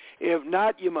fruit. If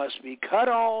not, you must be cut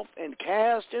off and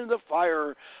cast into the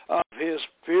fire of his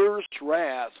fierce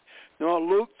wrath. Now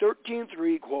Luke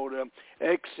 13:3 quote,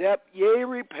 except ye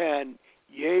repent,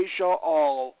 ye shall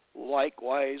all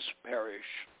likewise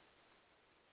perish.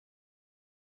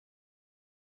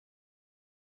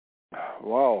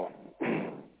 Wow.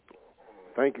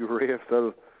 Thank you, Ray.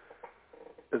 That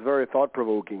is very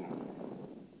thought-provoking.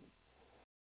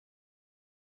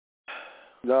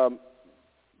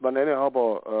 Men ene har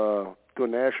du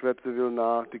nærschwätze vil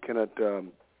nach, die kennet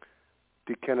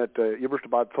you must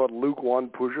about thought Luke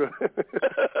 1 pusher.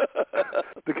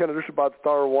 Die kennet just about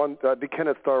star 1, die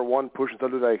kennet star 1 pushen, så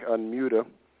du dig unmute.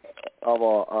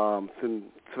 Aber sind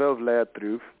 12 Leute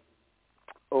drauf.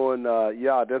 Und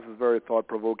ja, das ist very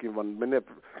thought-provoking. Wenn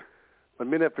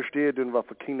man nicht versteht, was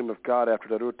the Kingdom of God after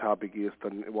that other topic ist,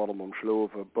 dann wollen wir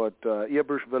schlafen. But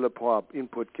ich will ein paar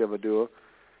Input geben, du.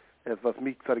 Es was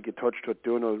mich gerade getouched hat,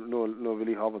 du, nur will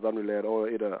ich haben was anderes lernen,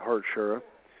 oder it hurt sure.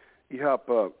 Ich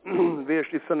habe,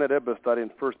 ich sende etwas da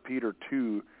in 1 Peter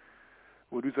 2,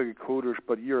 wo du sagst,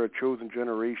 but you're a chosen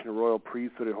generation, a royal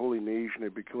priesthood, a holy nation,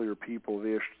 a peculiar people.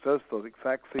 Weißt, das ist das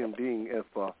exact same thing as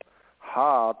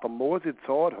the Moses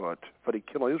gesagt hat, für die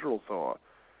Kinder Israel sagt.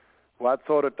 Was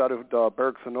sagt, dass der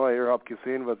Berg Sinai, ihr habt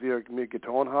gesehen, was ihr mir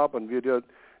getan habt, und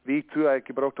wie ich zu euch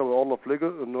gebraucht habe, alle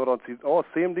Flüge, und nur dann sieht,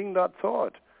 same thing that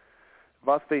sagt.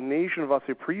 Was die Nation, was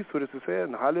die Priesthood ist,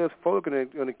 ein heiliges Volk und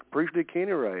ein priestly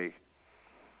Königreich.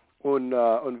 Und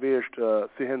weißt,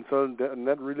 sie haben sollen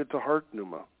nicht really to heart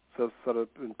nummer. Das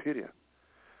ist ein Pity.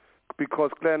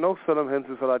 Because gleich noch sollen haben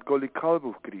sie so ein goldig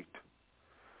Kalbuch gekriegt.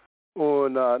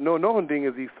 Und noch ein Ding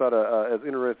ist, ich sage, as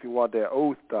interesting, war der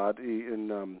Oath da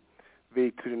in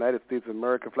Weg zu den United States of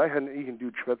America. Vielleicht haben ich in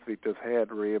Dude Schwetzweg das hat,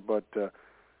 Ray, but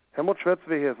Helmut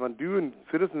Schwetzweg has, when du ein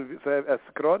Citizen, as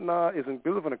gerade nah is a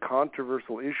bit of a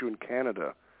controversial issue in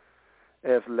Canada.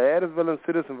 As leider will ein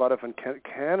Citizen war von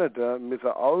Canada, mit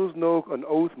alles noch ein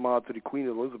Oath machen zu die Queen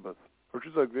Elizabeth. Hast du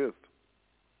das gewusst?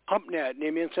 Hab nicht,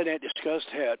 nehme ich nicht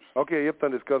discussed hat. Okay, ich hab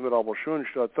dann discussed mit aber schon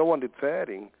statt so an die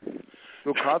Zeitung.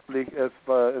 So Catholic, es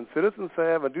war ein Citizen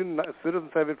sei, wenn du ein Citizen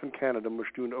sei wird von Canada,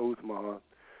 musst du ein Oath machen.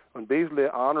 Und basically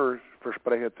honor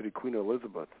versprechen zu die Queen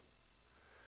Elizabeth.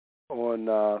 Und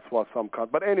es war some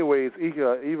kind. But anyways, ich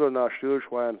will nach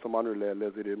stillschweigen, some andere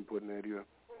lese die Input in der.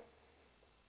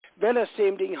 Well, the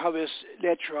same thing have is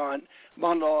later on.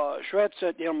 Man schwätzt,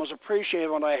 you must appreciate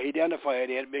when I identify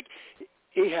it, but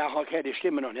ich habe keine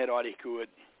Stimme noch nicht richtig gut.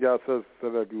 Ja, das ist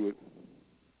sehr gut.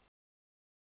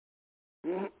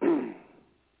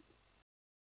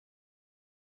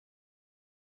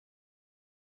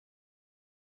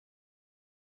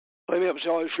 Ich habe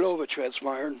so ein Schlaufe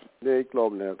schwätzen. Nee, ich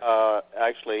glaube nicht.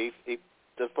 Actually,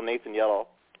 das von Nathan Yellow.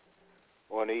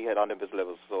 Und ich hätte an dem bisschen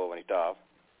etwas so, wenn ich darf.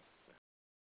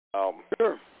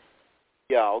 Sure.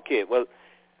 Ja, okay. Well,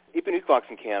 ich bin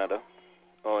aufgewachsen in Canada.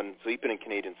 Und so ich bin ein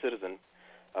Canadian Citizen.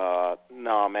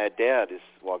 Mein Dad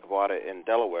war geboren in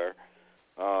Delaware.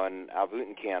 Und er wohnt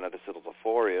in Canada, das ist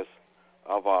 4 Jahre.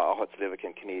 Aber er hat selber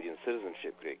kein Canadian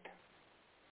Citizenship gekriegt.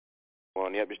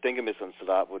 Und ich habe mich denken müssen, so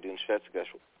da, wo du in Schweiz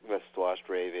warst,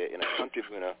 Ray, in einer Country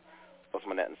wohnen, was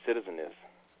man nicht ein Citizen ist.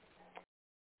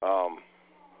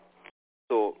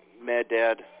 So, mein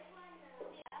Dad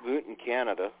wohnt in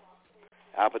Canada,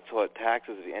 aber zahlt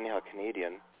taxes wie any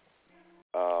Canadian.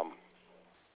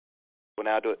 Und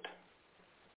er dort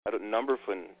ein Number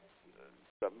von,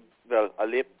 well, er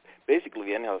lebt basically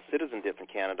wie any Citizen von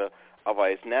Canada, aber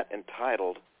er ist nicht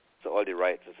entitled to all the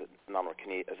rights as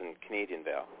ein Canadian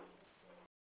wäre.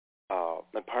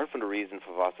 And part of the reason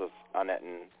for was on that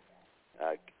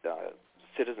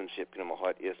citizenship genommen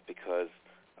hat is because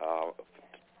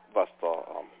was the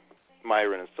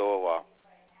Myron and so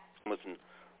was an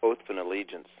oath of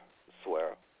allegiance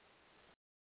swear.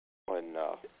 When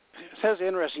sounds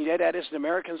interesting. That is an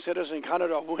American citizen in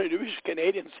Canada. When du bist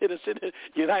Canadian citizen in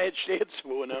the United States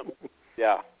wohnen.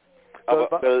 Yeah.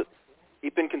 Well,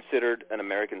 ich bin considered an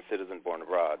American citizen born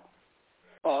abroad.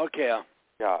 Oh, okay.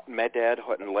 Yeah, my dad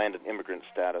had landed immigrant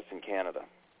status in Canada.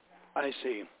 I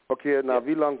see. Okay, now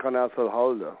wie lange kann er das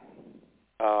halten?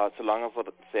 So lange as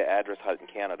sein Address halt in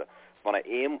Canada.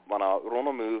 wanneer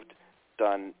Ronald moved,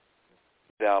 dan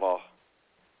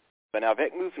wanneer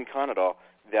weg moved in Canada,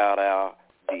 die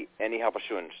anyhow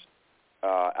persons.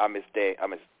 I'm his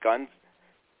guns.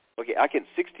 Okay, I can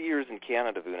 60 years in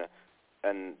Canada wonen,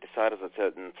 and decided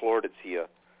that in Florida hier.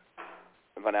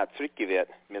 Wanneer jeg teruggeweet,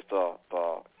 Mr.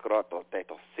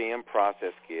 Dat same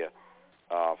process hier,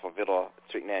 van weer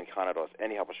terug naar Canada,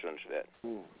 anyhow persons werd.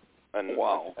 And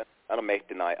wow. And I make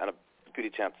deny, and a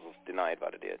good chance was denied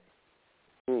what it did.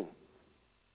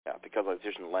 Yeah, because I was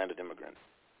just a landed immigrant.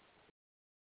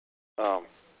 That's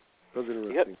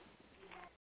interesting. Yep.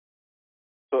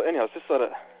 So anyhow, it's just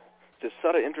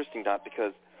sort of interesting that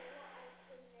because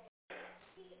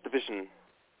the vision,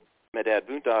 my dad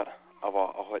woont daar,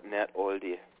 aber heute net all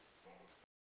die.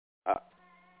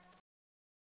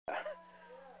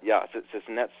 Yeah, it's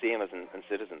not same as in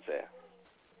citizens there.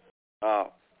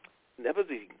 Never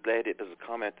the glad it does a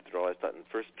comment to draw is that in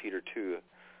 1 Peter 2,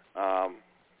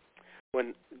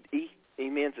 when he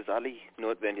means is alle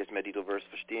notwendig med die verse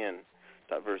verstehen,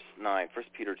 that verse 9, 1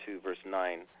 Peter 2 verse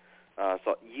 9,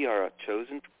 so ye are a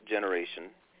chosen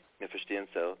generation, you verstehen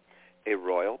so, a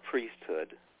royal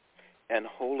priesthood, and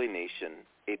holy nation,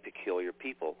 a peculiar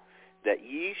people, that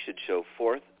ye should show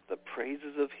forth the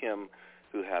praises of him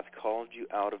who hath called you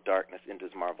out of darkness into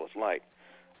his marvelous light.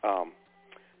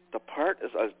 The part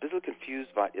is I was a bit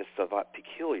confused about is what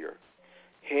peculiar.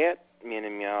 Het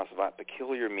meaning means what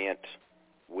peculiar meant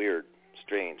weird,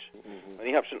 strange. And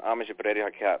you have some Amish Brady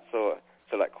cat, so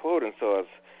that quote and so as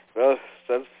well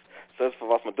says for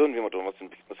was man doen, wie man doen, was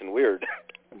in weird.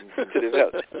 To the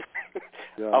vet.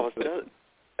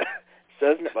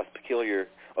 Says it was peculiar.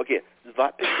 Okay,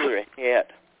 what peculiar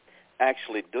het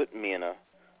actually doet mean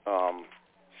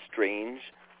strange,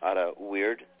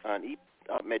 weird, and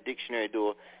my dictionary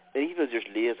do. And even just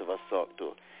lezen wat sagt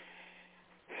do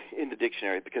in the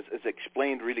dictionary because it's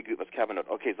explained really good what's coming out.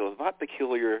 Okay, so what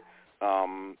peculiar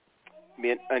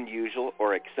mean unusual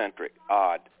or eccentric,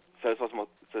 odd. So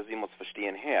says you must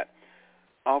verstehen het.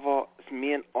 Aber es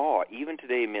mean even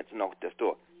today means noch das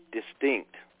do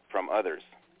distinct from others,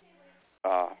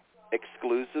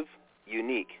 exclusive,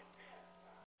 unique.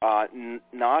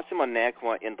 Nasima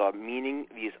nekwa in the meaning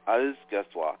these als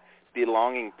geswa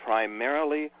belonging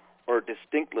primarily or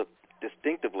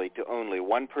distinctively to only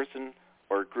one person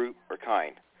or group or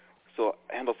kind. So,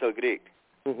 handel so Greek.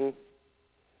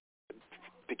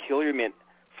 Peculiar meant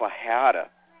verhärde,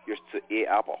 just to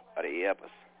apple, at apis.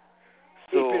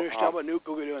 So, ich bin aber nur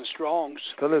in Strongs.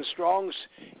 In Strongs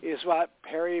is what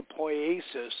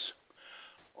peripoiesis,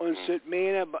 und it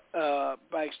mean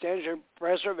by extension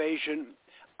preservation,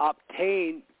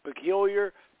 obtained,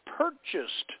 peculiar,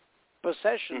 purchased,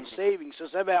 possession, savings. So,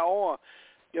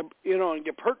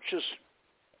 you purchase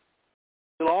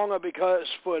longer because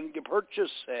when you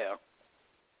purchase there.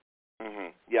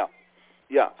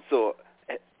 Yeah. So,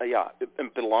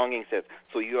 belonging says,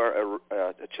 so you are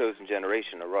a chosen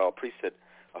generation, a royal priesthood,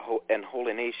 and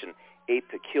holy nation, a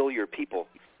peculiar people,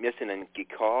 missing en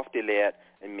gekauft leert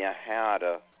en meer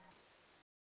hadden,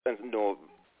 no,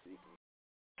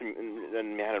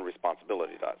 en meer hadden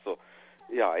responsibility that. So,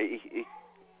 yeah,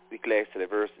 ik lees de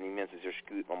verse en die mensen is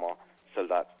goed, mama. So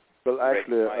that well,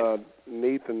 actually,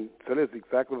 Nathan said it's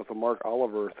exactly what Mark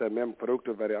Oliver said. Mem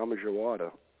produkte bij de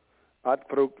Amishawada. At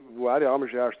product, waar de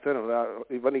Amish zijn.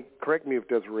 When he correct me if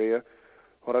that's rare,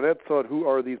 what I thought, who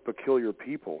are these peculiar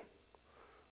people?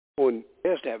 Und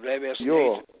ja, ich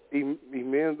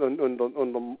meine,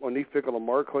 und ich finde,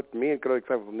 Mark hat mir gerade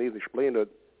gesagt, was nicht explained hat,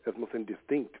 es muss ein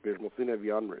distinct, es muss nicht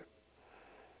wie andere.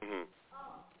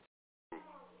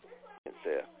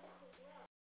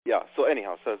 Yeah, so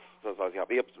anyhow, so I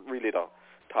have really the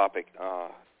topic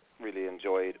really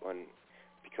enjoyed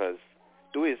because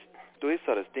du ist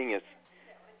so das Ding ist,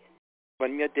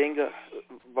 wenn wir denken,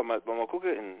 wenn man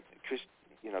gucken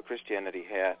in Christianity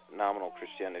hat, nominal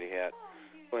Christianity hat,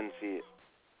 und sie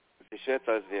schätzt,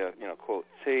 als wir, quote,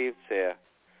 saved, sehr,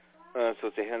 so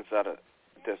sie haben gesagt,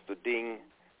 dass das Ding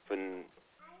von,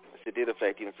 sie did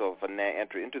vielleicht even so, von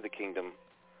entry into the kingdom,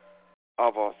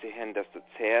 aber sie haben das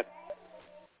Zeit,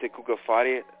 die gucken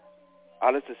fari,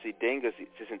 alles, was sie denken, sie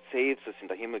sind saved, sie sind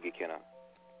der Himmel gekommen.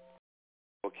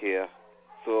 Okay,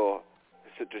 so,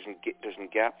 there's a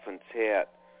gap von Zeit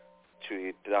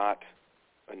zu dat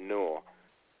und nur,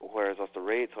 whereas aus der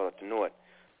Rate hat to know it,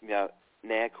 wir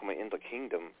näher kommen in the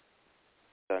kingdom,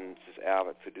 dann ist es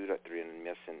Arbeit für du da drin und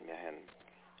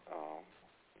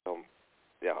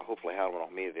wir haben, hopefully haben wir noch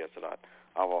mehr wie das,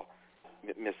 aber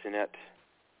wir sind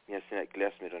nicht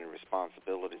gläst mit den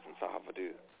responsibilities und so haben wir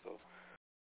do. So,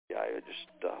 ja, just,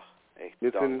 echt,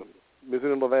 wir sind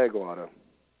in der Weg gerade.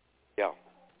 Ja.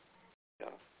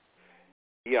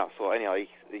 Ja, så anyhow,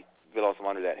 ik wil also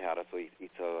wonder that how so it's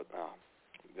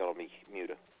wil me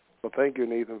mute. Well, thank you,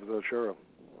 Nathan, for the sheriff.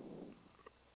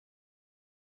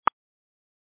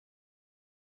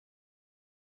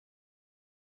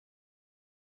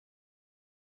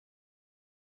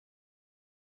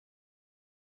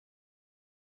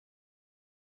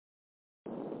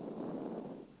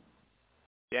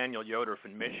 Daniel Yoder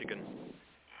from Michigan.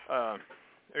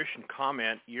 There's a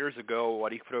comment years ago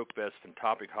what ik vroeg best van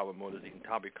topic hebben moeten zien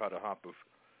topic hadden hebben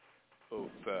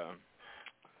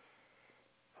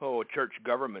of church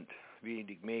government wie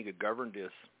die mega governed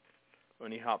is.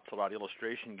 En ik heb a lot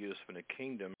illustration gives van the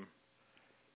kingdom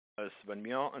as when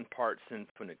we are in part sind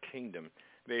van the kingdom.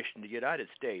 Wees in the United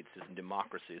States is a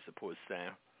democracy suppose say.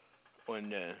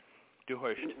 Und du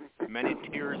hast many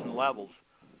tiers and levels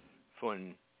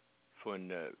von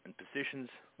positions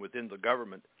within the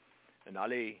government, and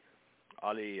alle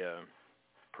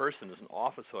persons in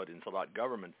office had in that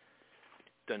government,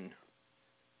 then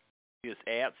is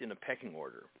at in a pecking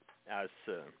order as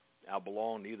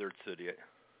belong either to the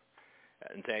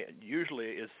and they usually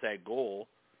is a goal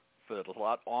for the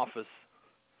lot office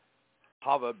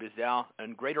have bis da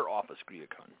and greater office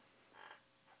kriegen.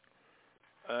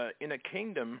 In a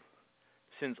kingdom,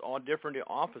 since all different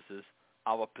offices,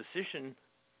 our position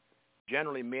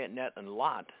generally meant net and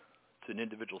lot to an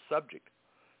individual subject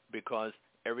because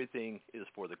everything is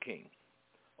for the king.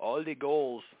 All the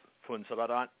goals for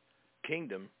the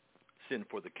kingdom sin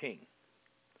for the king.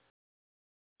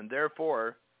 And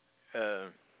therefore,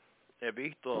 if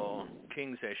ich the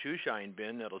king say Shushain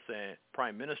bin, it'll say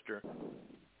prime minister,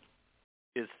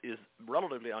 is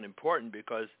relatively unimportant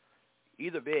because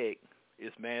either way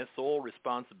is my sole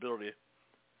responsibility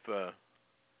for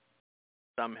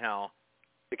somehow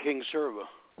the king's server.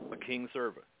 A king's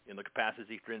server in the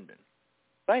capacity ich drin bin.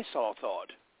 Nice all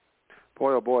thought.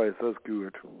 Boy, oh boy, that's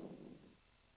good.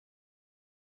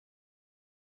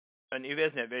 En ik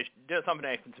weet niet, dit is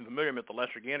something ik ben familiar met de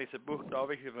Lesser-Ganische boek,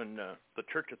 glaube ich, van The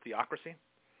Church of Theocracy.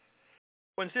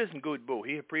 When it is a good book,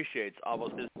 he appreciates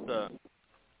almost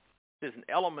there's an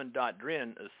element that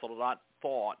drin is so that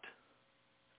thought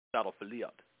that'll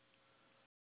verliert.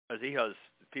 As he has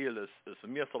feel is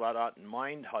meer so that in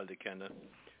mind halten kunnen.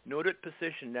 No dat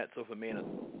position net so vermenen.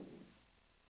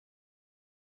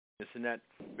 Is net,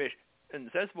 en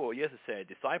zelfs wo Jesus zei,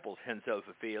 disciples hen zelf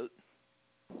verveeld,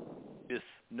 is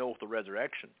nog the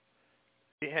resurrection.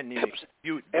 Die hen niet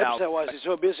viewed doubt. Was hij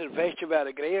zo bisschen vechtje bij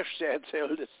de greers zei,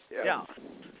 ja.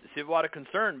 Ze waren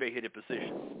concerned bij de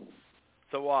position.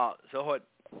 So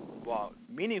what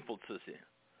meaningful to see.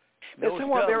 It's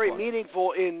somewhat very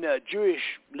meaningful in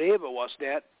Jewish labor, was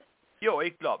that? Jo,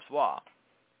 ik geloof zwaar.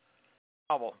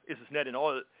 Aber is het net in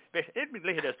all. Het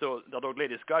liggen daar zo dat ook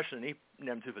discussion. Ik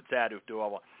neem te veel tijd op door,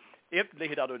 aber het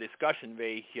liggen daar ook discussion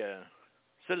bij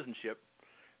citizenship,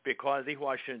 because ik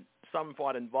was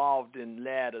somewhat involved in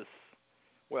ladders.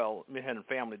 Well, we had a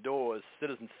family door as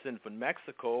citizens from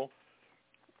Mexico,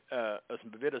 as een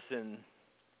bewitte in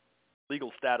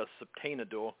legal status subpoena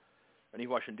door. And he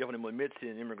was in different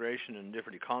in immigration and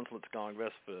different consulates going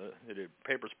west for the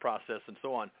papers process and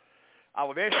so on.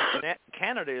 Our version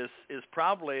Canada is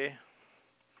probably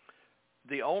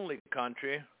the only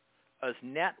country as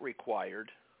net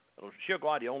required,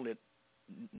 the only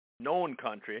known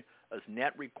country as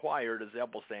net required as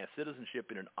able say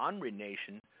citizenship in an unread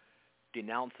nation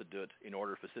denounced it in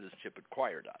order for citizenship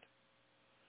acquired that.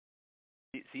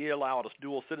 He allowed us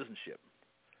dual citizenship.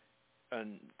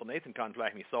 And the Nathan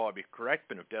contract me saw I'd be correct,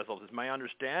 but if that's is my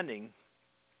understanding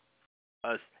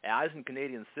as a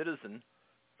Canadian citizen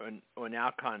and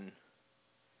now can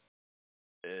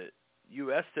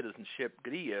U.S. citizenship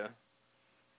gria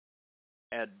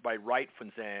by right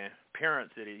from say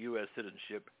parents at a U.S.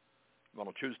 citizenship want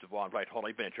to choose to want right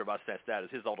whole venture about that status.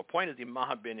 His all the point is the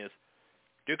Mahabin is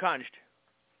du kannst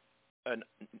and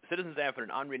citizens after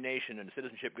an unread nation and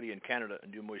citizenship gria in Canada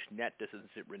and do much net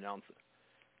citizenship renounce it.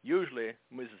 Usually,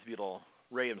 Mrs. Vidal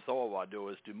Ray and Sawa do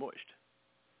is do mushed.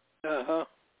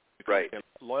 Right.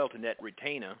 Loyal to net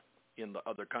retainer in the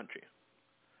other country.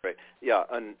 Right. Yeah,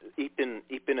 and ich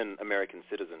bin an American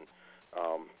citizen.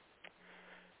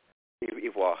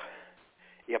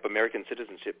 Ich habe American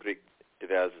citizenship gekriegt,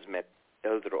 terwijl ze met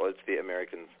älter als die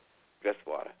Americans gewest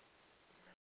waren.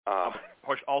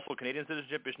 Also Canadian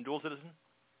citizenship, is een dual citizen?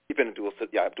 Ich bin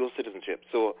dual citizenship.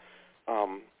 So,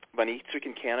 wenn ich zurück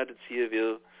in Canada ziehen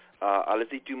will,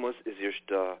 alles ich tun muss, ist erst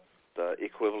the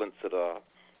equivalent to the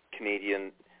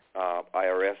Canadian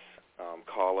IRS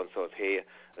call and so it's hey,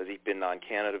 als ich bin in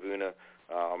Canada wohne,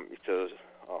 ich soll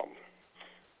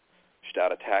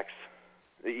start a tax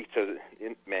ich soll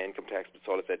mehr Income Tax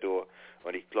bezahlen dadurch.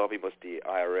 Und ich glaube, ich muss die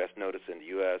IRS notice in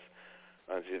die US.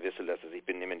 Und sie wissen, dass ich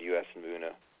bin nicht in die US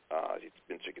wohne. Ich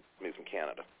bin zurückgekommen von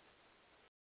Canada.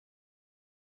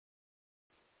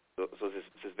 So es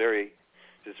ist very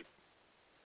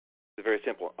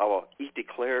simple. Aber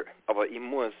ich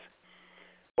muss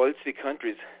all zwei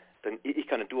countries, dann ich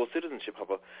kann eine Dual Citizenship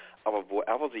haben, aber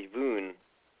woever sie wohnen,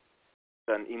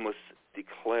 dann ich muss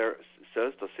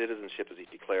selbst das Citizenship, das ich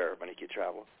declare, wenn ich hier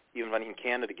travel. Even wenn ich in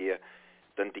Canada gehe,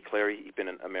 dann declare ich bin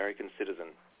ein American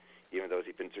Citizen, even though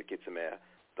ich bin zurück zu mir,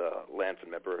 the land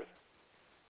from my birth.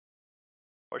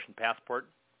 Russian passport?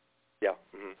 Ja.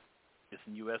 Mhm. Ist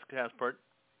ein US passport?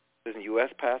 There's a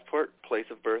U.S. passport,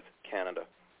 place of birth, Canada.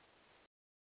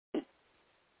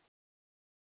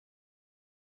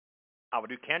 Aber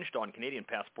du kannst doch ein Canadian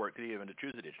passport kriegen, wenn du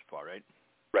choose it for, right?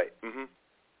 Right. Mhm.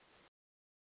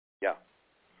 Yeah.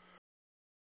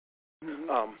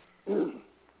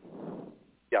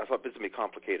 Yeah, it's a bit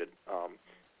complicated.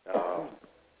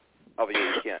 Aber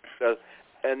ich kann.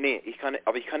 Nee, ich kann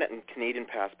einen Canadian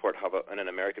passport haben und einen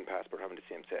American passport haben, die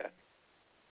same Zeit.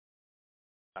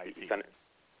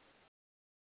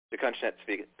 Du kannst nicht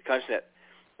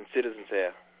ein Citizen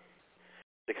sein.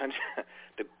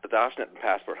 Du darfst nicht ein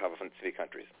Passport haben von zwei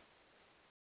countries.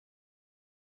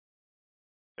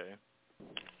 Okay.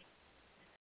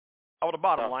 Oh, the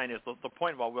bottom line is the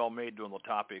point well made during the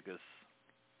topic is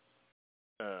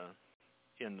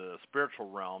in the spiritual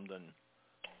realm, then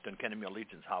can me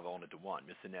allegiance have only to one.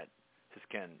 Missing that this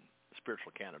can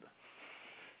spiritual Canada.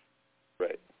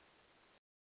 Right.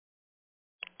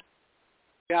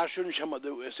 Ja, schön schon mal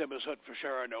du ist aber so für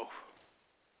sure no.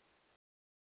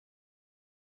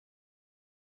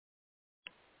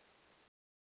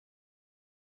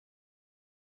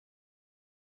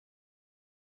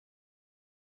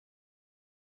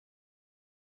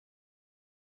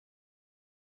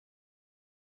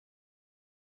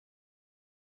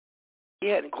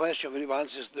 Yeah, en question för vad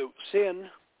är det sen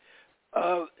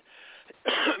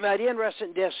med den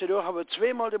resten där så då har vi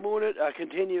 2 månader i månaden,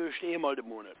 continuous 1 månad i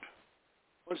månaden.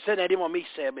 Och sen är det man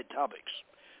missar med topics.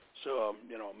 So,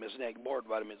 miss an egg board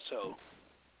vitamin so.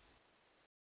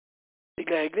 Ich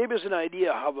glaube, es ist eine Idee,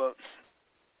 have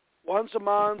once a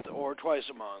month or twice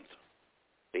a month.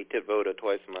 They did vote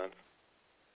twice a month.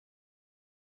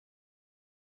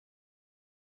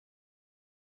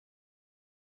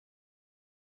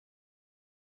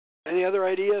 Any other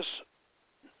ideas?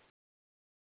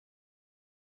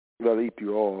 Well, ich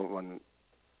do all when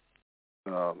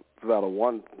wel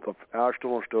one the eerste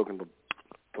onderstuk en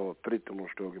de tweede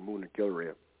onderstuk in Moon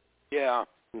Killray. Yeah.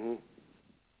 Mhm.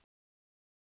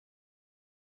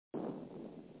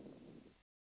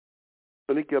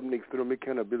 En ik heb niks doen. Ik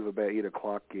kan een beetje bij 8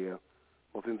 o'clock gaan.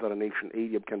 Of sinds dat een nation 8,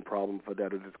 je hebt geen problem voor dat.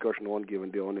 De discussion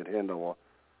ongeven die on het handelen.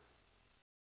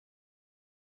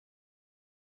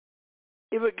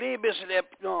 Ik begreep is het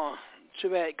zo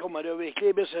wij komen door. Ik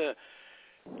begreep is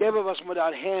geven was me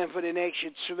dat hand voor de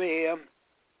nation 2.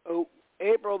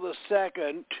 April the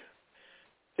 2nd.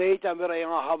 Date I'm going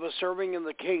to have a serving in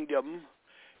the kingdom.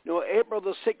 No, April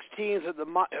the 16th at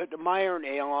the Myron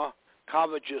Ela,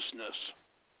 covetousness.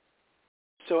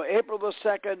 So April the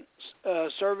 2nd,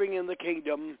 serving in the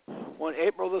kingdom, on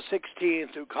April the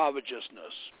 16th through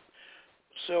covetousness.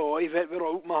 So if it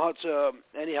will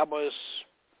any of us,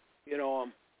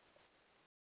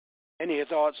 any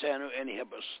thoughts and any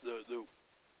of us, the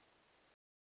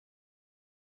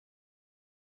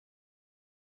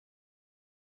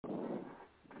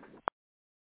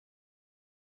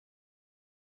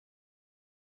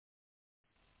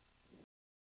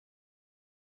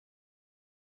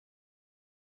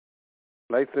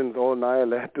License all nine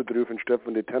left to droof and stuff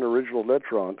in the 10 original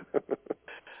Letron.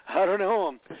 I don't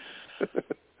know.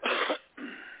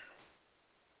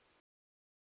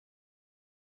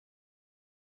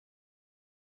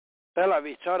 Well,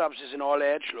 we thought up is in all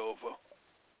edge lover.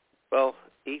 Well,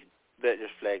 ich werde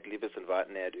just vielleicht lieber so weit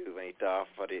näher du, wenn ich darf,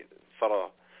 für die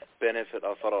Benefit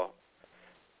of for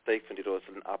the von die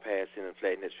Leute abhängig und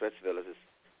vielleicht nicht schwätzen will.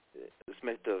 Es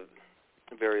mit the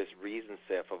various reasons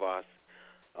sehr für was.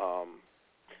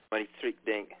 Wenn ich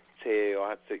zurückdenke, 10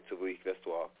 Jahre zurück zu wo ich weißt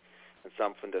du und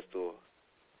something, dass du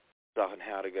Sachen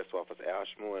herrig weißt du was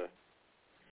erst mal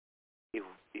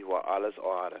ich war alles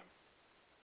Orde.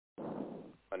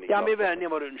 Ja, wir werden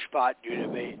immer den Spart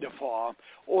davor.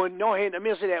 Und noch hinter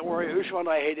mir sind das, wo ich schon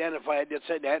identified, das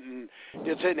sind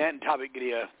ein Topic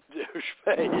hier,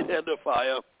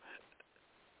 identifier.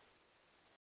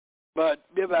 But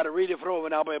wir werden really froh,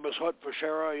 wenn aber etwas hat für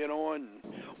Shara, und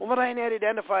wenn wir einen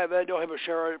identifier werden, doch haben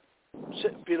Shara,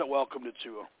 feel it welcome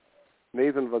dazu.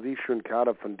 Nathan, was ich schon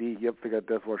gerade von die, ich hab figured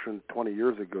das war schon 20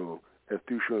 years ago, als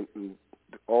du schon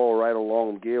all right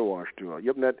along im Gewasch du. Ich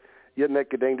hab nicht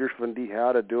gedacht, dass von die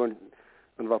Herde doen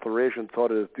und was der Ration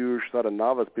thought, dass du seit ein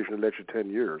Novice bist in den letzten 10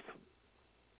 years.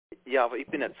 Ja, aber ich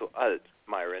bin nicht so alt,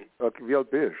 Myron. Okay, wie alt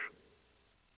bist du?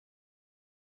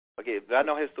 Okay, wer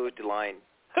noch hast du die Line?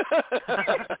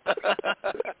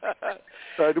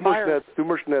 du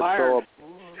musst nicht Myron,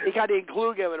 so. Ich hatte den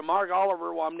Clue given. Mark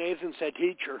Oliver, while Nathan said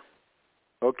teacher.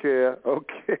 Okay.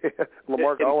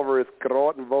 Mark Oliver is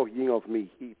gerade and vote ying of me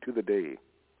to the day.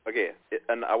 Okay,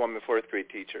 and I want my 4th grade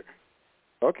teacher.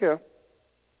 Okay.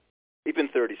 Ich bin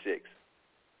 36.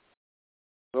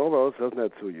 No, that's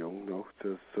not so young, no.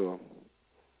 Just so.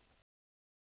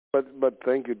 But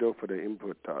thank you, though, for the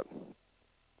input, Todd.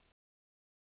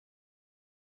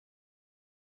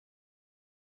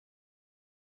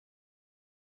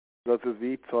 Das ist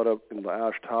wie sort of in the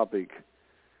last topic,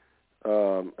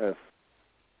 as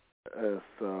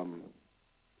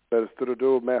that is to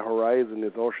do my horizon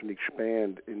is also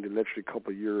expand in the last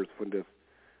couple of years from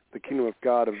the kingdom of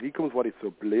God. Und wie kommt, war ich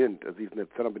so blind, als ich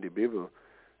nicht selber in die Bibel,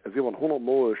 als jemand 100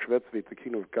 Mal schwätzt wie the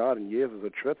kingdom of God, und Jesus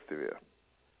hat schwätzte wir.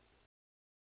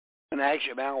 And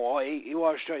actually, man, well,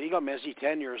 he got messy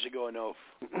 10 years ago enough.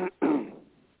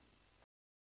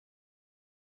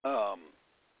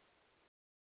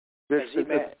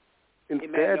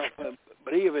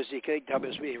 Brev as he kicked up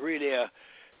his me really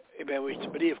we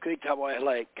brev kicked up I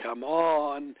like come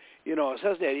on, you know, it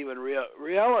says that even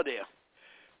reality.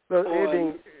 Well,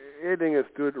 anything is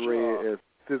good is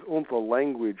this unser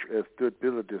language is good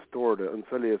bisschen distorted und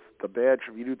so ist der Badge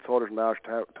wie du sagst nach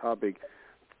topic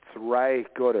Reich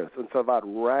Gottes und so was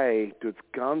Reich tut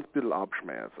ganz bisschen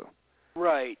abschmerzen.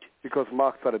 Right. Because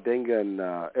macht so denken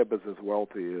etwas ist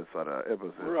wealthy ist oder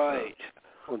etwas ist right.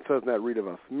 Und so ist nicht reden,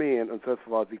 was meint, und so ist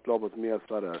was, ich glaube, es mehr ist,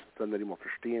 dass dann nicht immer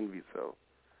verstehen, wieso.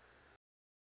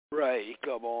 Right, ich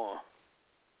glaube auch.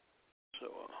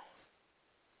 So.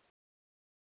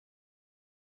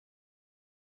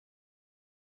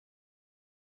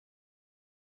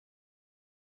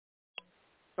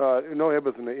 No,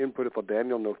 hebben ze een input for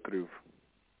Daniel nog terug.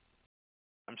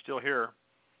 I'm still here.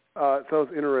 So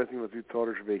it's interesting with the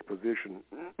Todderschweg position.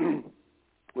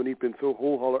 When ich bin so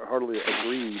wholeheartedly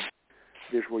agreed,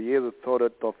 dus wo Jesus taught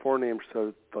der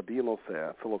Vornehmste der Diener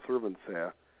sei, der Servant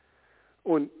sei.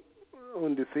 Und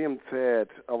die same Zeit,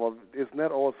 aber it's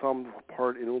not all some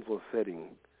part in unserer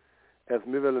Setting. Als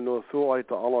wir wollen nur so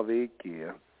weiter aller Weg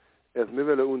gehen, als wir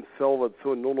wollen uns selber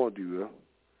so nur tun,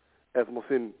 als wir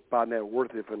sind bei nicht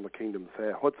worthy von der Kingdom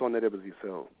sei, hat so nicht über sich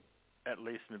so. At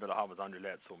least we better have it under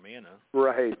that so man.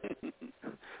 Right.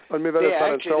 Und wir wollen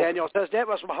actually, Daniel says that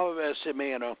was Muhammad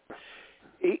Simena.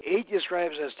 He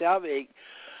describes as der Weg,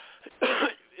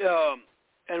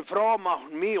 eine Frau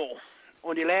macht ein Meal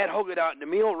und die Leute hocken da in der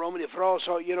Meal rum und die Frau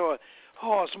sagt, you know,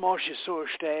 oh, Smosh ist so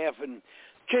steif und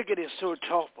Chicken ist so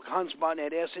tough, kannst man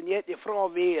nicht essen. Yet die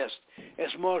Frau weiß,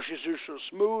 Smosh ist so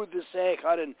smooth, das Sack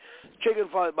hat ein Chicken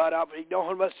fällt bald ab. Ich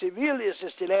dachte, was sie will ist,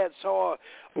 dass die Leute sagen,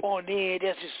 oh nee,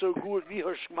 das ist so gut, wie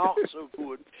er schmeckt so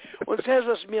gut. Und das ist,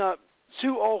 was mir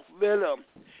zu oft will.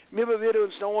 Wir werden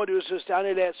uns noch durch das dann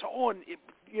Leute sagen, oh,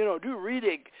 you know, du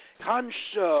reading,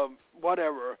 kannst,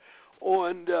 whatever.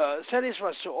 Und das ist,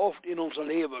 was so oft in unser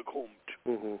Leben kommt.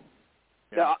 Mhm.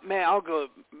 Ja, men alke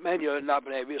människor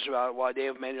lappar visar vad det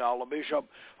är människor alla bishop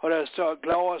har det så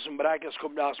glas som bräckas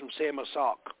kom där som samma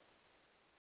sak.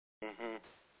 Mhm.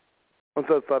 Und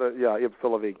das war ja, ich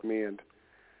habe es Weg gemeint.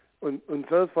 Und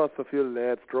das war so viel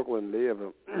Leute struggling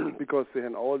leben, because sie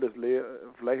haben all das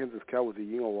vielleicht ist es kaum, was sie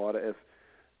jünger waren,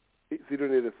 sie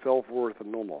tun nicht das Self-Worth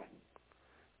und Nummer.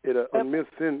 Und wir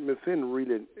sind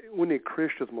really, ohne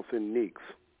Christus, wir sind nichts.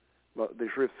 Die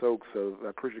Schrift sagt so,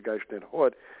 Christus Geist nicht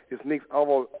hat, ist nichts,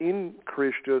 aber in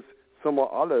Christus sind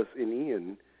wir alles in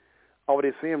ihn. Aber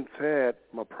die same Zeit,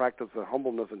 man practice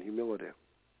humbleness and humility.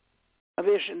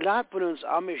 Wir sind Leute von uns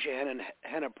Amische haben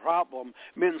ein Problem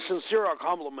mit einem sincere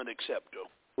Compliment accepten.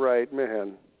 Right, wir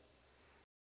haben.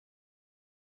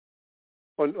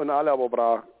 Und alle aber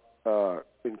brauchen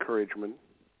Encouragement.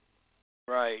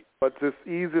 Right. But it's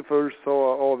easy for us so,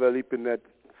 oh, well, ich bin nicht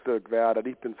so gewährt,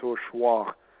 ich bin so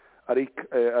schwach. So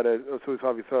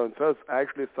how we said, says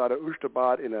actually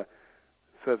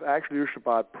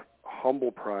about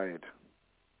humble pride.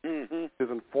 Mm-hmm.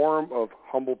 It's a form of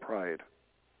humble pride.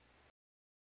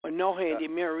 Und noch die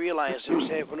mehr realize, ich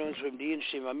sehe von uns im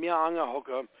Dienst, wenn wir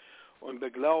angehocken und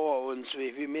beglauen uns,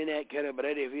 wie wir nicht kennen,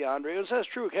 bereit wie andere. Und das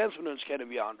ist true, kennst von uns kennen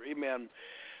wie andere. Ich meine,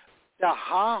 der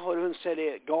har hun sat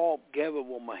et gård gav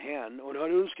hvor man hen, og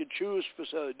hun skal choose for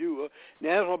så du,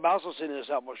 når hun bare så sender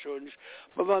sig på sjøns.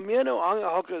 Men hvad mere nu andre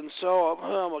har så op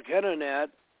her man kender net.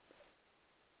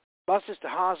 What is the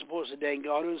house supposed to think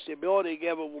God has the ability to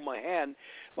give a woman a hand,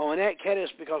 but when that can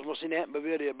is because we'll see that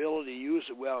the ability to use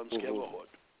it well in Skillerhood.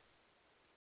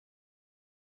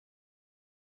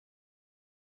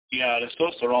 Yeah, this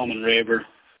goes to Roman Raber.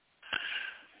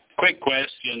 Quick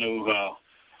question,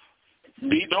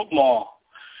 be dog more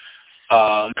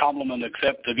compliment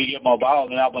except to be get more ball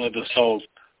than that one of the souls.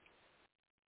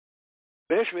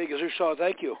 Bishop, as you saw,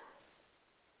 thank you.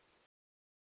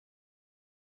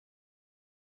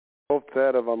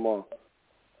 Optaget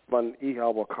man I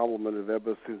har kommet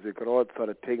med synes jeg godt så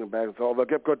det ting bag så hvad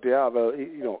gibt godt det er vel I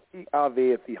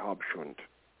ved I har schon.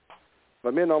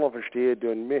 Hvad men alle forstår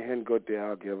den med hen godt det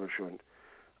er giver schon.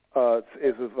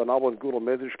 Es ist wenn aber ein guter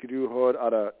Message gedu hat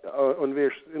oder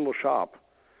unwirsch in der shop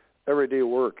everyday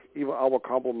work even our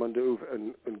compliment do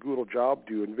ein guter job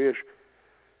do und wirsch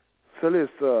soll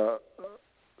es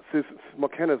man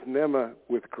kann es nehmen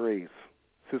with grace.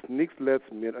 Es ist nichts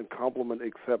letztes mit ein Compliment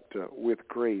except with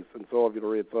grace. Und so habe ich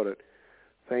redet so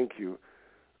thank you.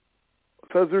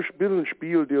 So ein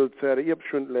Spiel, die ich habe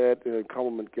schon leid ein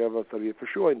Compliment gegeben, so ich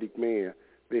verstehe nicht mehr.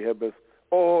 Wir haben es,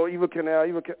 ich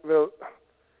will,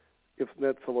 it's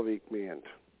nicht so wie ich meint.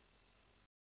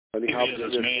 Und ich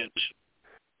habe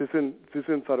sie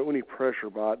sind so ohne Pressure,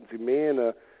 aber sie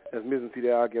meinen, es müssen sie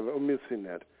da geben und müssen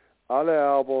nicht. Alle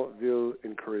aber will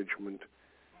Encouragement.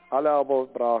 Alle aber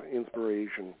braucht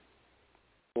Inspiration.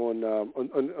 Und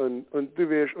du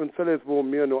weißt, und so ist, wo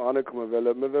wir noch ankommen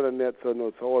wollen, wir wollen nicht so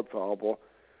nur so aber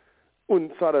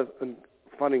und so das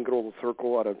von einem großen Circle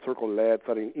oder ein Circle lädt,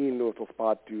 so ein nur so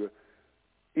Spot du.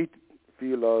 Ich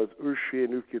feel as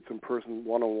schön, ich gehe zum Person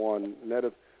one-on-one, nicht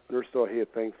das, und so, hey,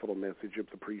 thanks for the message,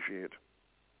 it's appreciate.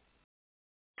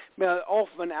 Men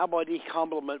often aber die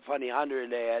Compliment von die anderen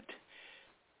lädt,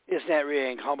 it's not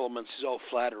really a compliment, it's all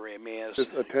flattery, man.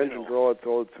 Just attention draw, it's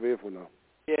all Zweifel.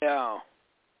 Yeah.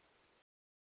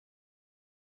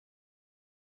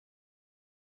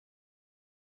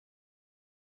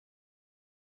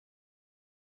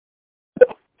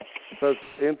 Das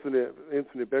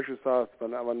einzelne beste Sache,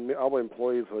 wenn our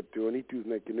employees hat do, und ich tue es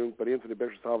nicht genug, aber einzelne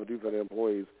beste Sache do für die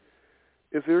employees,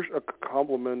 ist erst ein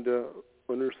Kompliment,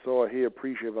 und er so, hey,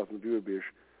 appreciate was man do bist.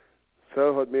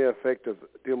 So hat mehr Effekt, als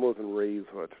der muss ein Raise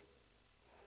hat.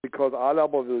 Because alle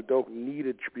aber will doch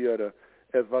needed spielen,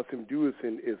 als was im do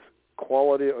sind, ist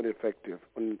quality und effective,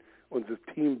 und das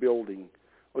Team building,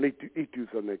 und ich tue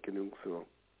es nicht genug so.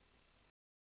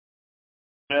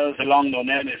 Well, so long on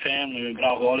that family, we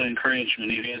brought all the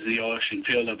encouragement. He has the ocean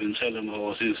filled up and selling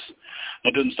horses.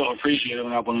 I didn't still appreciate it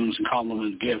when I put him some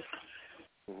compliment gift.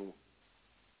 Mm-hmm.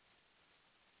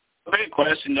 A big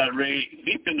question that Ray,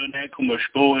 deep into that kommer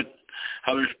spåret,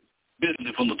 har vi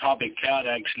business from the topic cat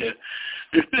actually.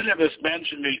 There's business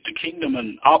expansion with the kingdom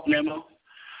and opnämmer.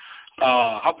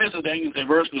 Har vissa dingen till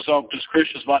vers besagt, dass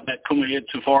Christus vad det kommer hit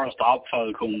till för oss att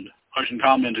avfall kommer. Har sin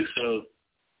comment så.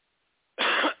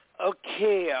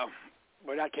 Okay,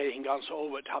 we're not getting on so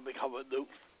over topic how it do.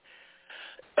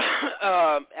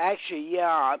 Actually,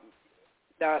 yeah,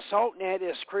 der salt net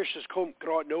is Christus kom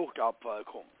grad nog opfall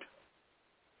kommt.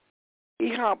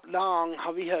 Ich hab lang,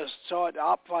 har vi har sagt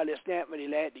opfall ist net med de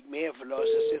lad ikke mere forlost,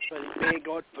 det er så mere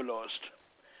godt forlost.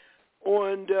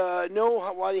 Und nu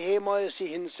var det her med at sige,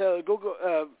 hende sagde,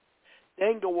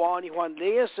 den går an, han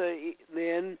læser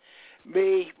den,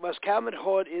 me was coming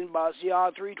hot in about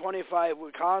Jaar 325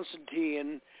 with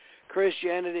Constantine,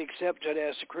 Christianity accepted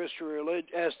as the Christian religion,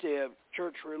 as the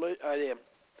church religion,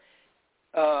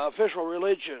 official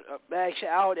religion. Actually,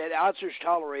 out at Outsiders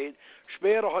tolerate.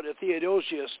 Später hat the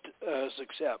Theodosius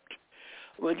accept.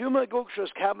 When you make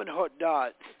was coming hot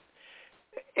dot,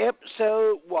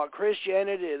 so what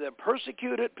Christianity, the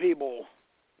persecuted people,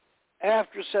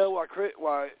 after so what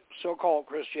so-called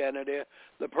Christianity,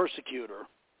 the persecutor.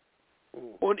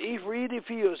 Und ich rede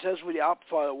viel, das wie die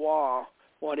Abfall war,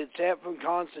 und it's out from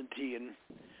Constantine,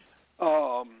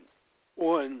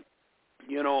 und,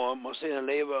 man say a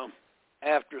labor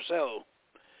after so.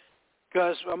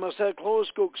 Because wenn man sagt,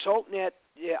 close guckt, so nicht,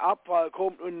 der Abfall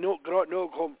kommt und gerade nur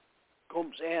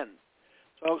kommt's in.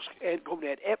 So es kommt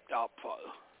nicht echt Abfall.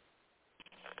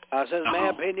 Also, das ist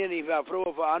meine Opinion, ich war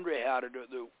froh für andere Herren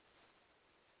dazu.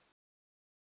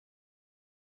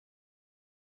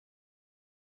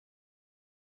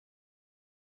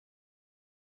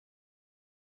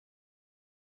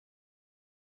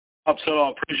 So I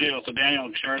appreciate also Daniel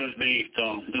Charles the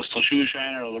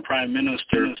Shoeshiner or the Prime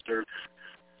Minister.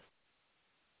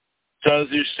 So as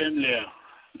you simply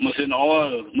muss in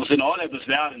alle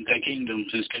besvärden till kingdom,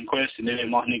 så ska en question det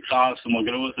macht nicht klar, som man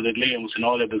größer det leben muss in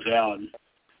alle besvärden.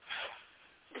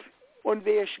 Und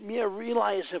hvis mir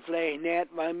realize vielleicht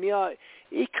nicht, weil mir,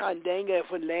 ich kann denken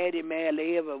von Leuten mehr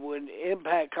leben, wo ein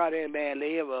Impact kann in mehr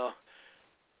leben,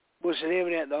 muss ich eben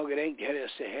nicht noch gedenkt hätte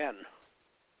es zu hören.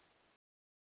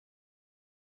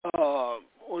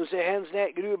 Und sie haben es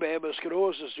nicht grüber, aber es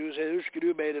großes, du sagst,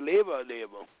 grüber det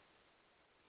leben.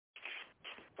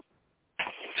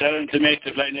 Sen till mig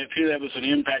det blir inte fel så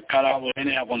impact kan ha en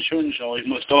här på sjön så jag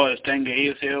måste då stänga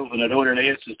helt själv och när då det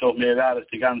är så står mer värde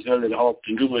till ganska väldigt hårt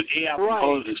en god är på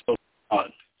hållet står.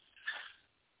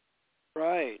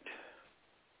 Right.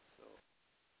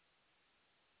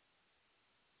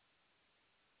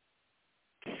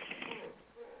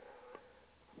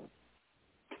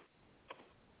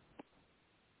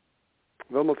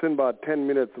 We almost in about 10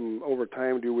 minutes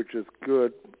overtime, which is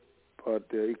good.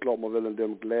 But ik loop me wel en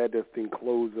dem glad dat thing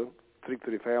close. Terug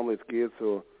to the families geht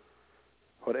so.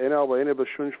 Hat einer aber eine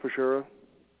beschönst für sure.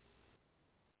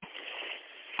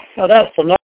 No, that's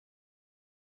the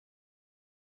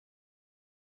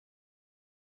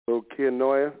Okay,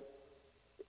 neue.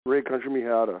 Ray country me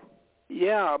harder.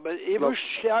 Yeah, but it was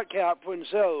shot cap when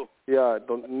so. Ja,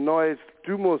 dan neues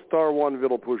du musst star one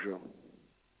will pushen.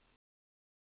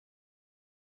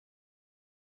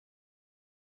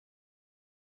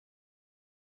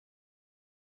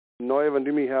 Neu, wenn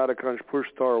du mich her, kannst push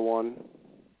star one.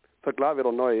 Så klar vi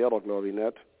då neu är det nog vi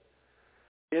net.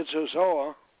 It's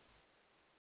so.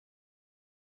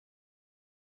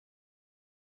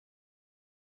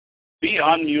 Vi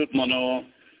unmute man nu.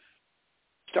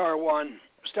 Star one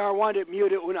it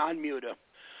mute it and unmute.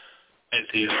 Jag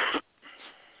ser.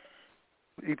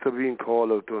 Iets of een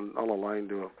call out on a line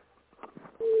do.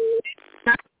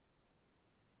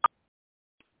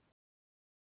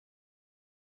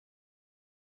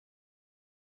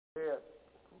 Ja,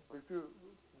 du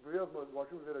wirst mal was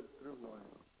schon wieder drüber neu.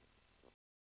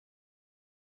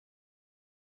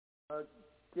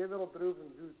 Geh wieder drüber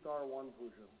und du star one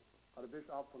pushen. Aber bist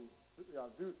ab von ja,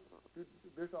 du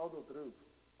bist auch noch drüber.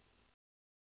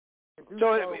 Så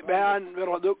men vi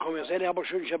har då kommer sen jag bara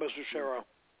köpa så köra.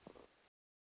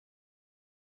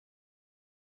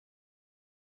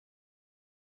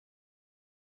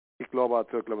 Ich glaube,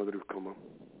 att jag glömmer drüber komma.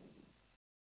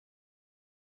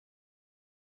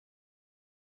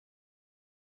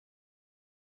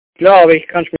 glaube ich,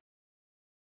 kannst du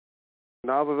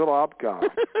Na, we willen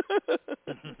opgaan.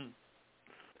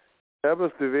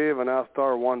 Hebben ze weer wanneer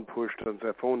star one pushed en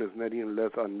zijn phone is net in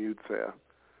less unmute there.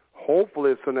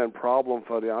 Hopefully it's a problem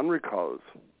for the unrecalls.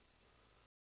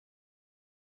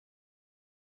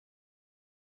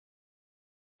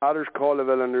 Others callen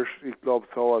wel en dus ik geloof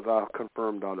zo als hij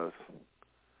confirmed alles.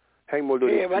 Hang mal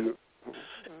durch.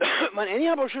 Men en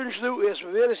jag bara skulle slå är så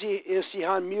vill se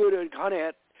han mute kan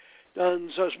det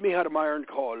dan så smi har mig en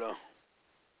call.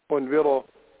 Und wir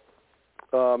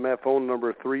my phone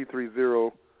number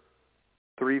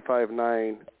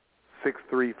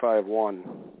 330-359-6351.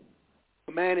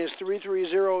 Man is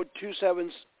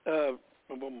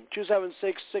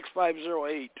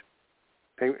 330-276-6508.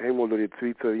 Hang mal durch die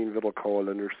Tweets in wieder call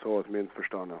und er so als Mensch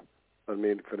verstanden. Als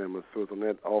Mensch von ihm so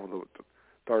net auf the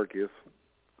dark is.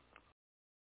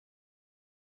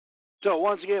 So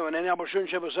once again, when any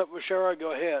opportunity was up with Shara,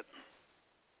 go ahead.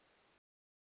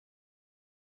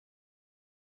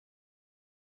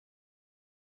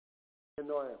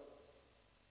 No,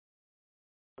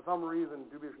 for some reason,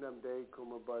 du bist nem day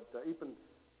kommen, but even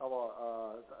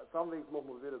some things muss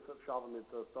man wieder schaffen mit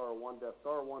Star One. Der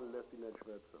Star One lässt sich nicht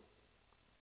schwätzen.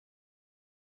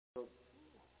 So,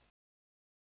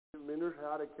 wenn du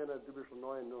gerade kennst, du bist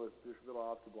neu, nur ist du wieder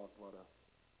abgeblockt worden.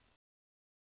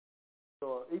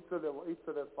 So, ich soll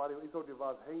das Party, ich soll die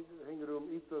was hängen rum,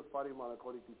 ich soll das Party machen,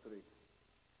 kann ich die zurück.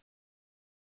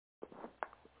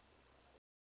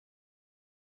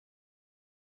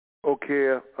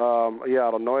 Okay,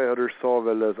 ja, de nieuwe hadden zo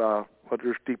wel eens, had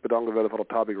dus diep bedankt willen voor de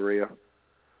topic area.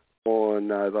 En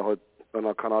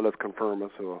dan kan alles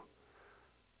confirmen, zo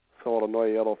de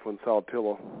nieuwe hadden van South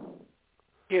Pillow.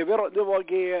 Yeah, det var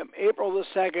April the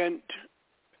 2nd.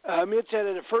 It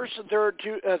said the first and third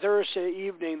Thursday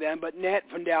evening then, but net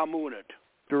from down moonet.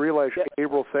 To realize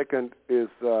April 2nd is,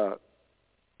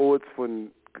 it's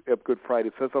from Good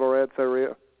Friday. Says that alright,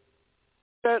 Sarah?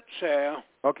 That's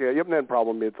Okay, you have no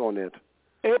problem, it's on it.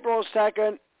 April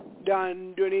 2nd,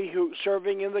 done doing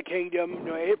serving in the kingdom.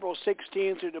 No, April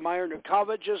 16th, through the iron of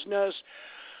covetousness.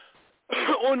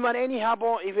 Und man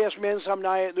anyhow, ich weiß mir some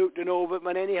night look to know, but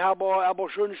man anyhow, aber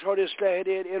schon das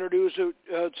introduce to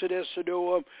this to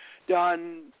do,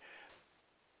 dann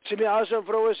Zie je als een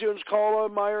vrouw is ons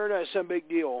callen, Meyer, dat is een big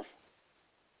deal.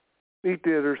 Niet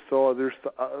there's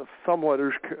somewhat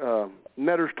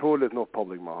netters told is not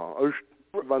public maha.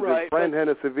 Want Brian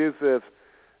Hennis is even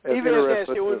as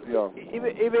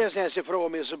the vrouw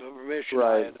missing permission.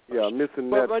 Right. Yeah, missing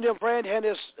but net. But when your friend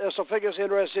Hennis so figures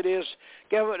interested is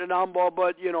give it an number,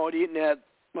 but you know die net.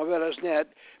 Maar wel is net.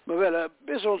 Maar wel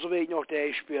bis onze week nog de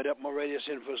speelt dat maar ready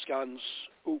zijn voor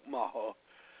scans opmaken.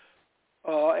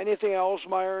 Anything else,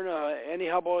 Myron?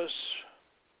 Any hobbies?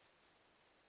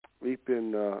 Ik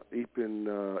ben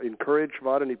encouraged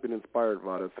worden, ik ben inspired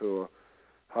worden. So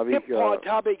habe ich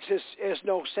topics is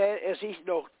nog is ich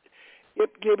nog. Ik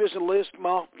geef eens een list,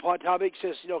 maar paar topics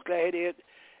is nog gleich dit.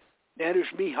 Dat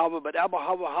is mij hebben,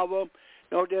 maar hebben.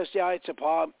 Nog dat ja iets een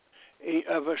paar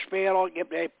verspeling. Ik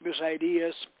heb een paar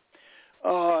ideeën.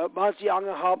 Wat die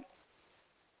hebben.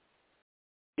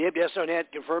 Ik heb dat nog niet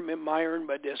confirmed met Myron,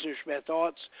 but this is my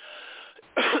thoughts.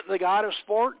 The God of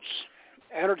sports,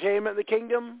 entertainment in the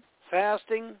kingdom,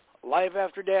 fasting, life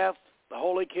after death, the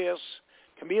holy kiss,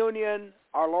 communion,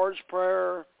 our Lord's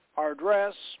Prayer, our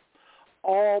dress,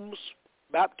 alms,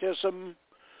 baptism,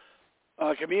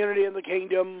 community in the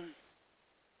kingdom,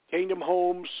 kingdom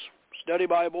homes, study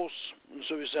Bibles, and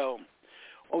so.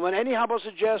 When any have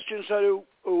suggestions to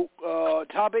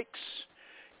topics,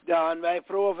 dan wij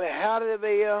proeven herden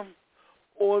weer.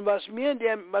 En was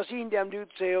in dem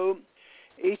doet zo,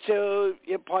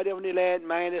 je paar van die leden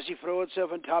meinen, dass sie froh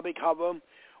zelf een topic hebben.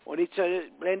 En iets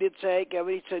blendet zich, ik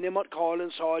iets niemand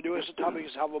callen, zo du is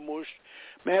topics hebben moest.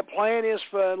 Mijn plan is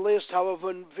voor een list hebben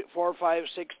van 4, 5,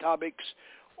 6 topics.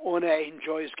 En ik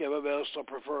enjoy geven wel, so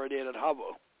prefer dit het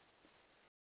hebben.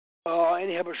 En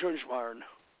hebben schönschmaren.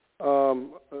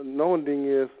 No ding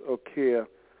is okay.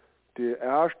 The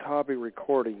eerste topic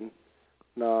recording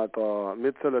na the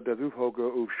mitzvah des Ufhoge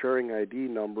of sharing ID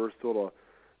numbers so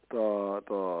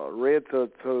the rate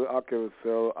to akkev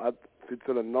so at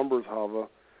the numbers have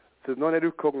so no net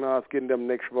gucken nach gehen dem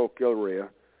next Woche Gilrea.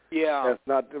 Yeah. It's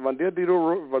not when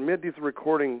this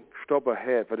recording stop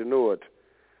ahead, I know it.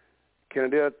 Can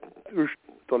der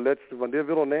the letzte when der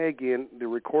will again the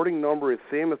recording number is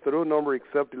same as the road number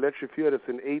except the letzte vier is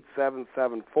in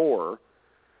 8774.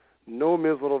 No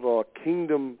middle of the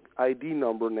kingdom ID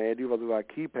number now, die was our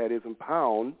keypad is in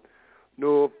pound.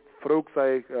 No folks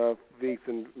I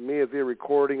wegen mehr sehr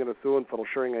recording and so and for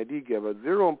sharing ID give a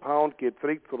 0 in pound get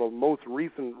direkt to the most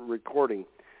recent recording.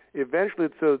 Eventually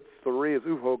it says the is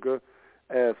Ufhoge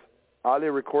as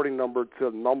alle recording number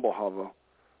till number have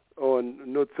und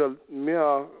nur till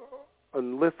mehr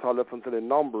ein list halle von den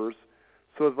numbers.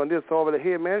 So when this over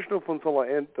hey mention von so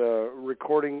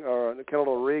recording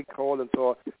Canada recall and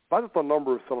so what is the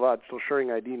number so that so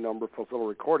sharing ID number for so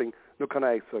recording no can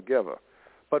I so give it.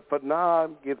 But now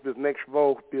get this next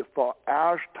vote this for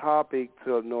ash topic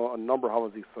to know a number how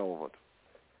is he solve it.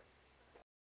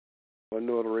 Well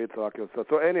no the rates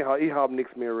so anyhow I have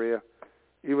nichts mehr here.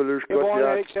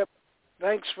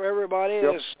 Thanks for everybody.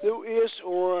 Yep. As Stu is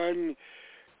on.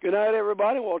 Good night,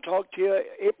 everybody. We'll talk to you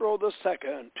April the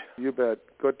 2nd. You bet.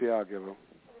 Good day, I'll give them.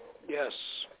 Yes.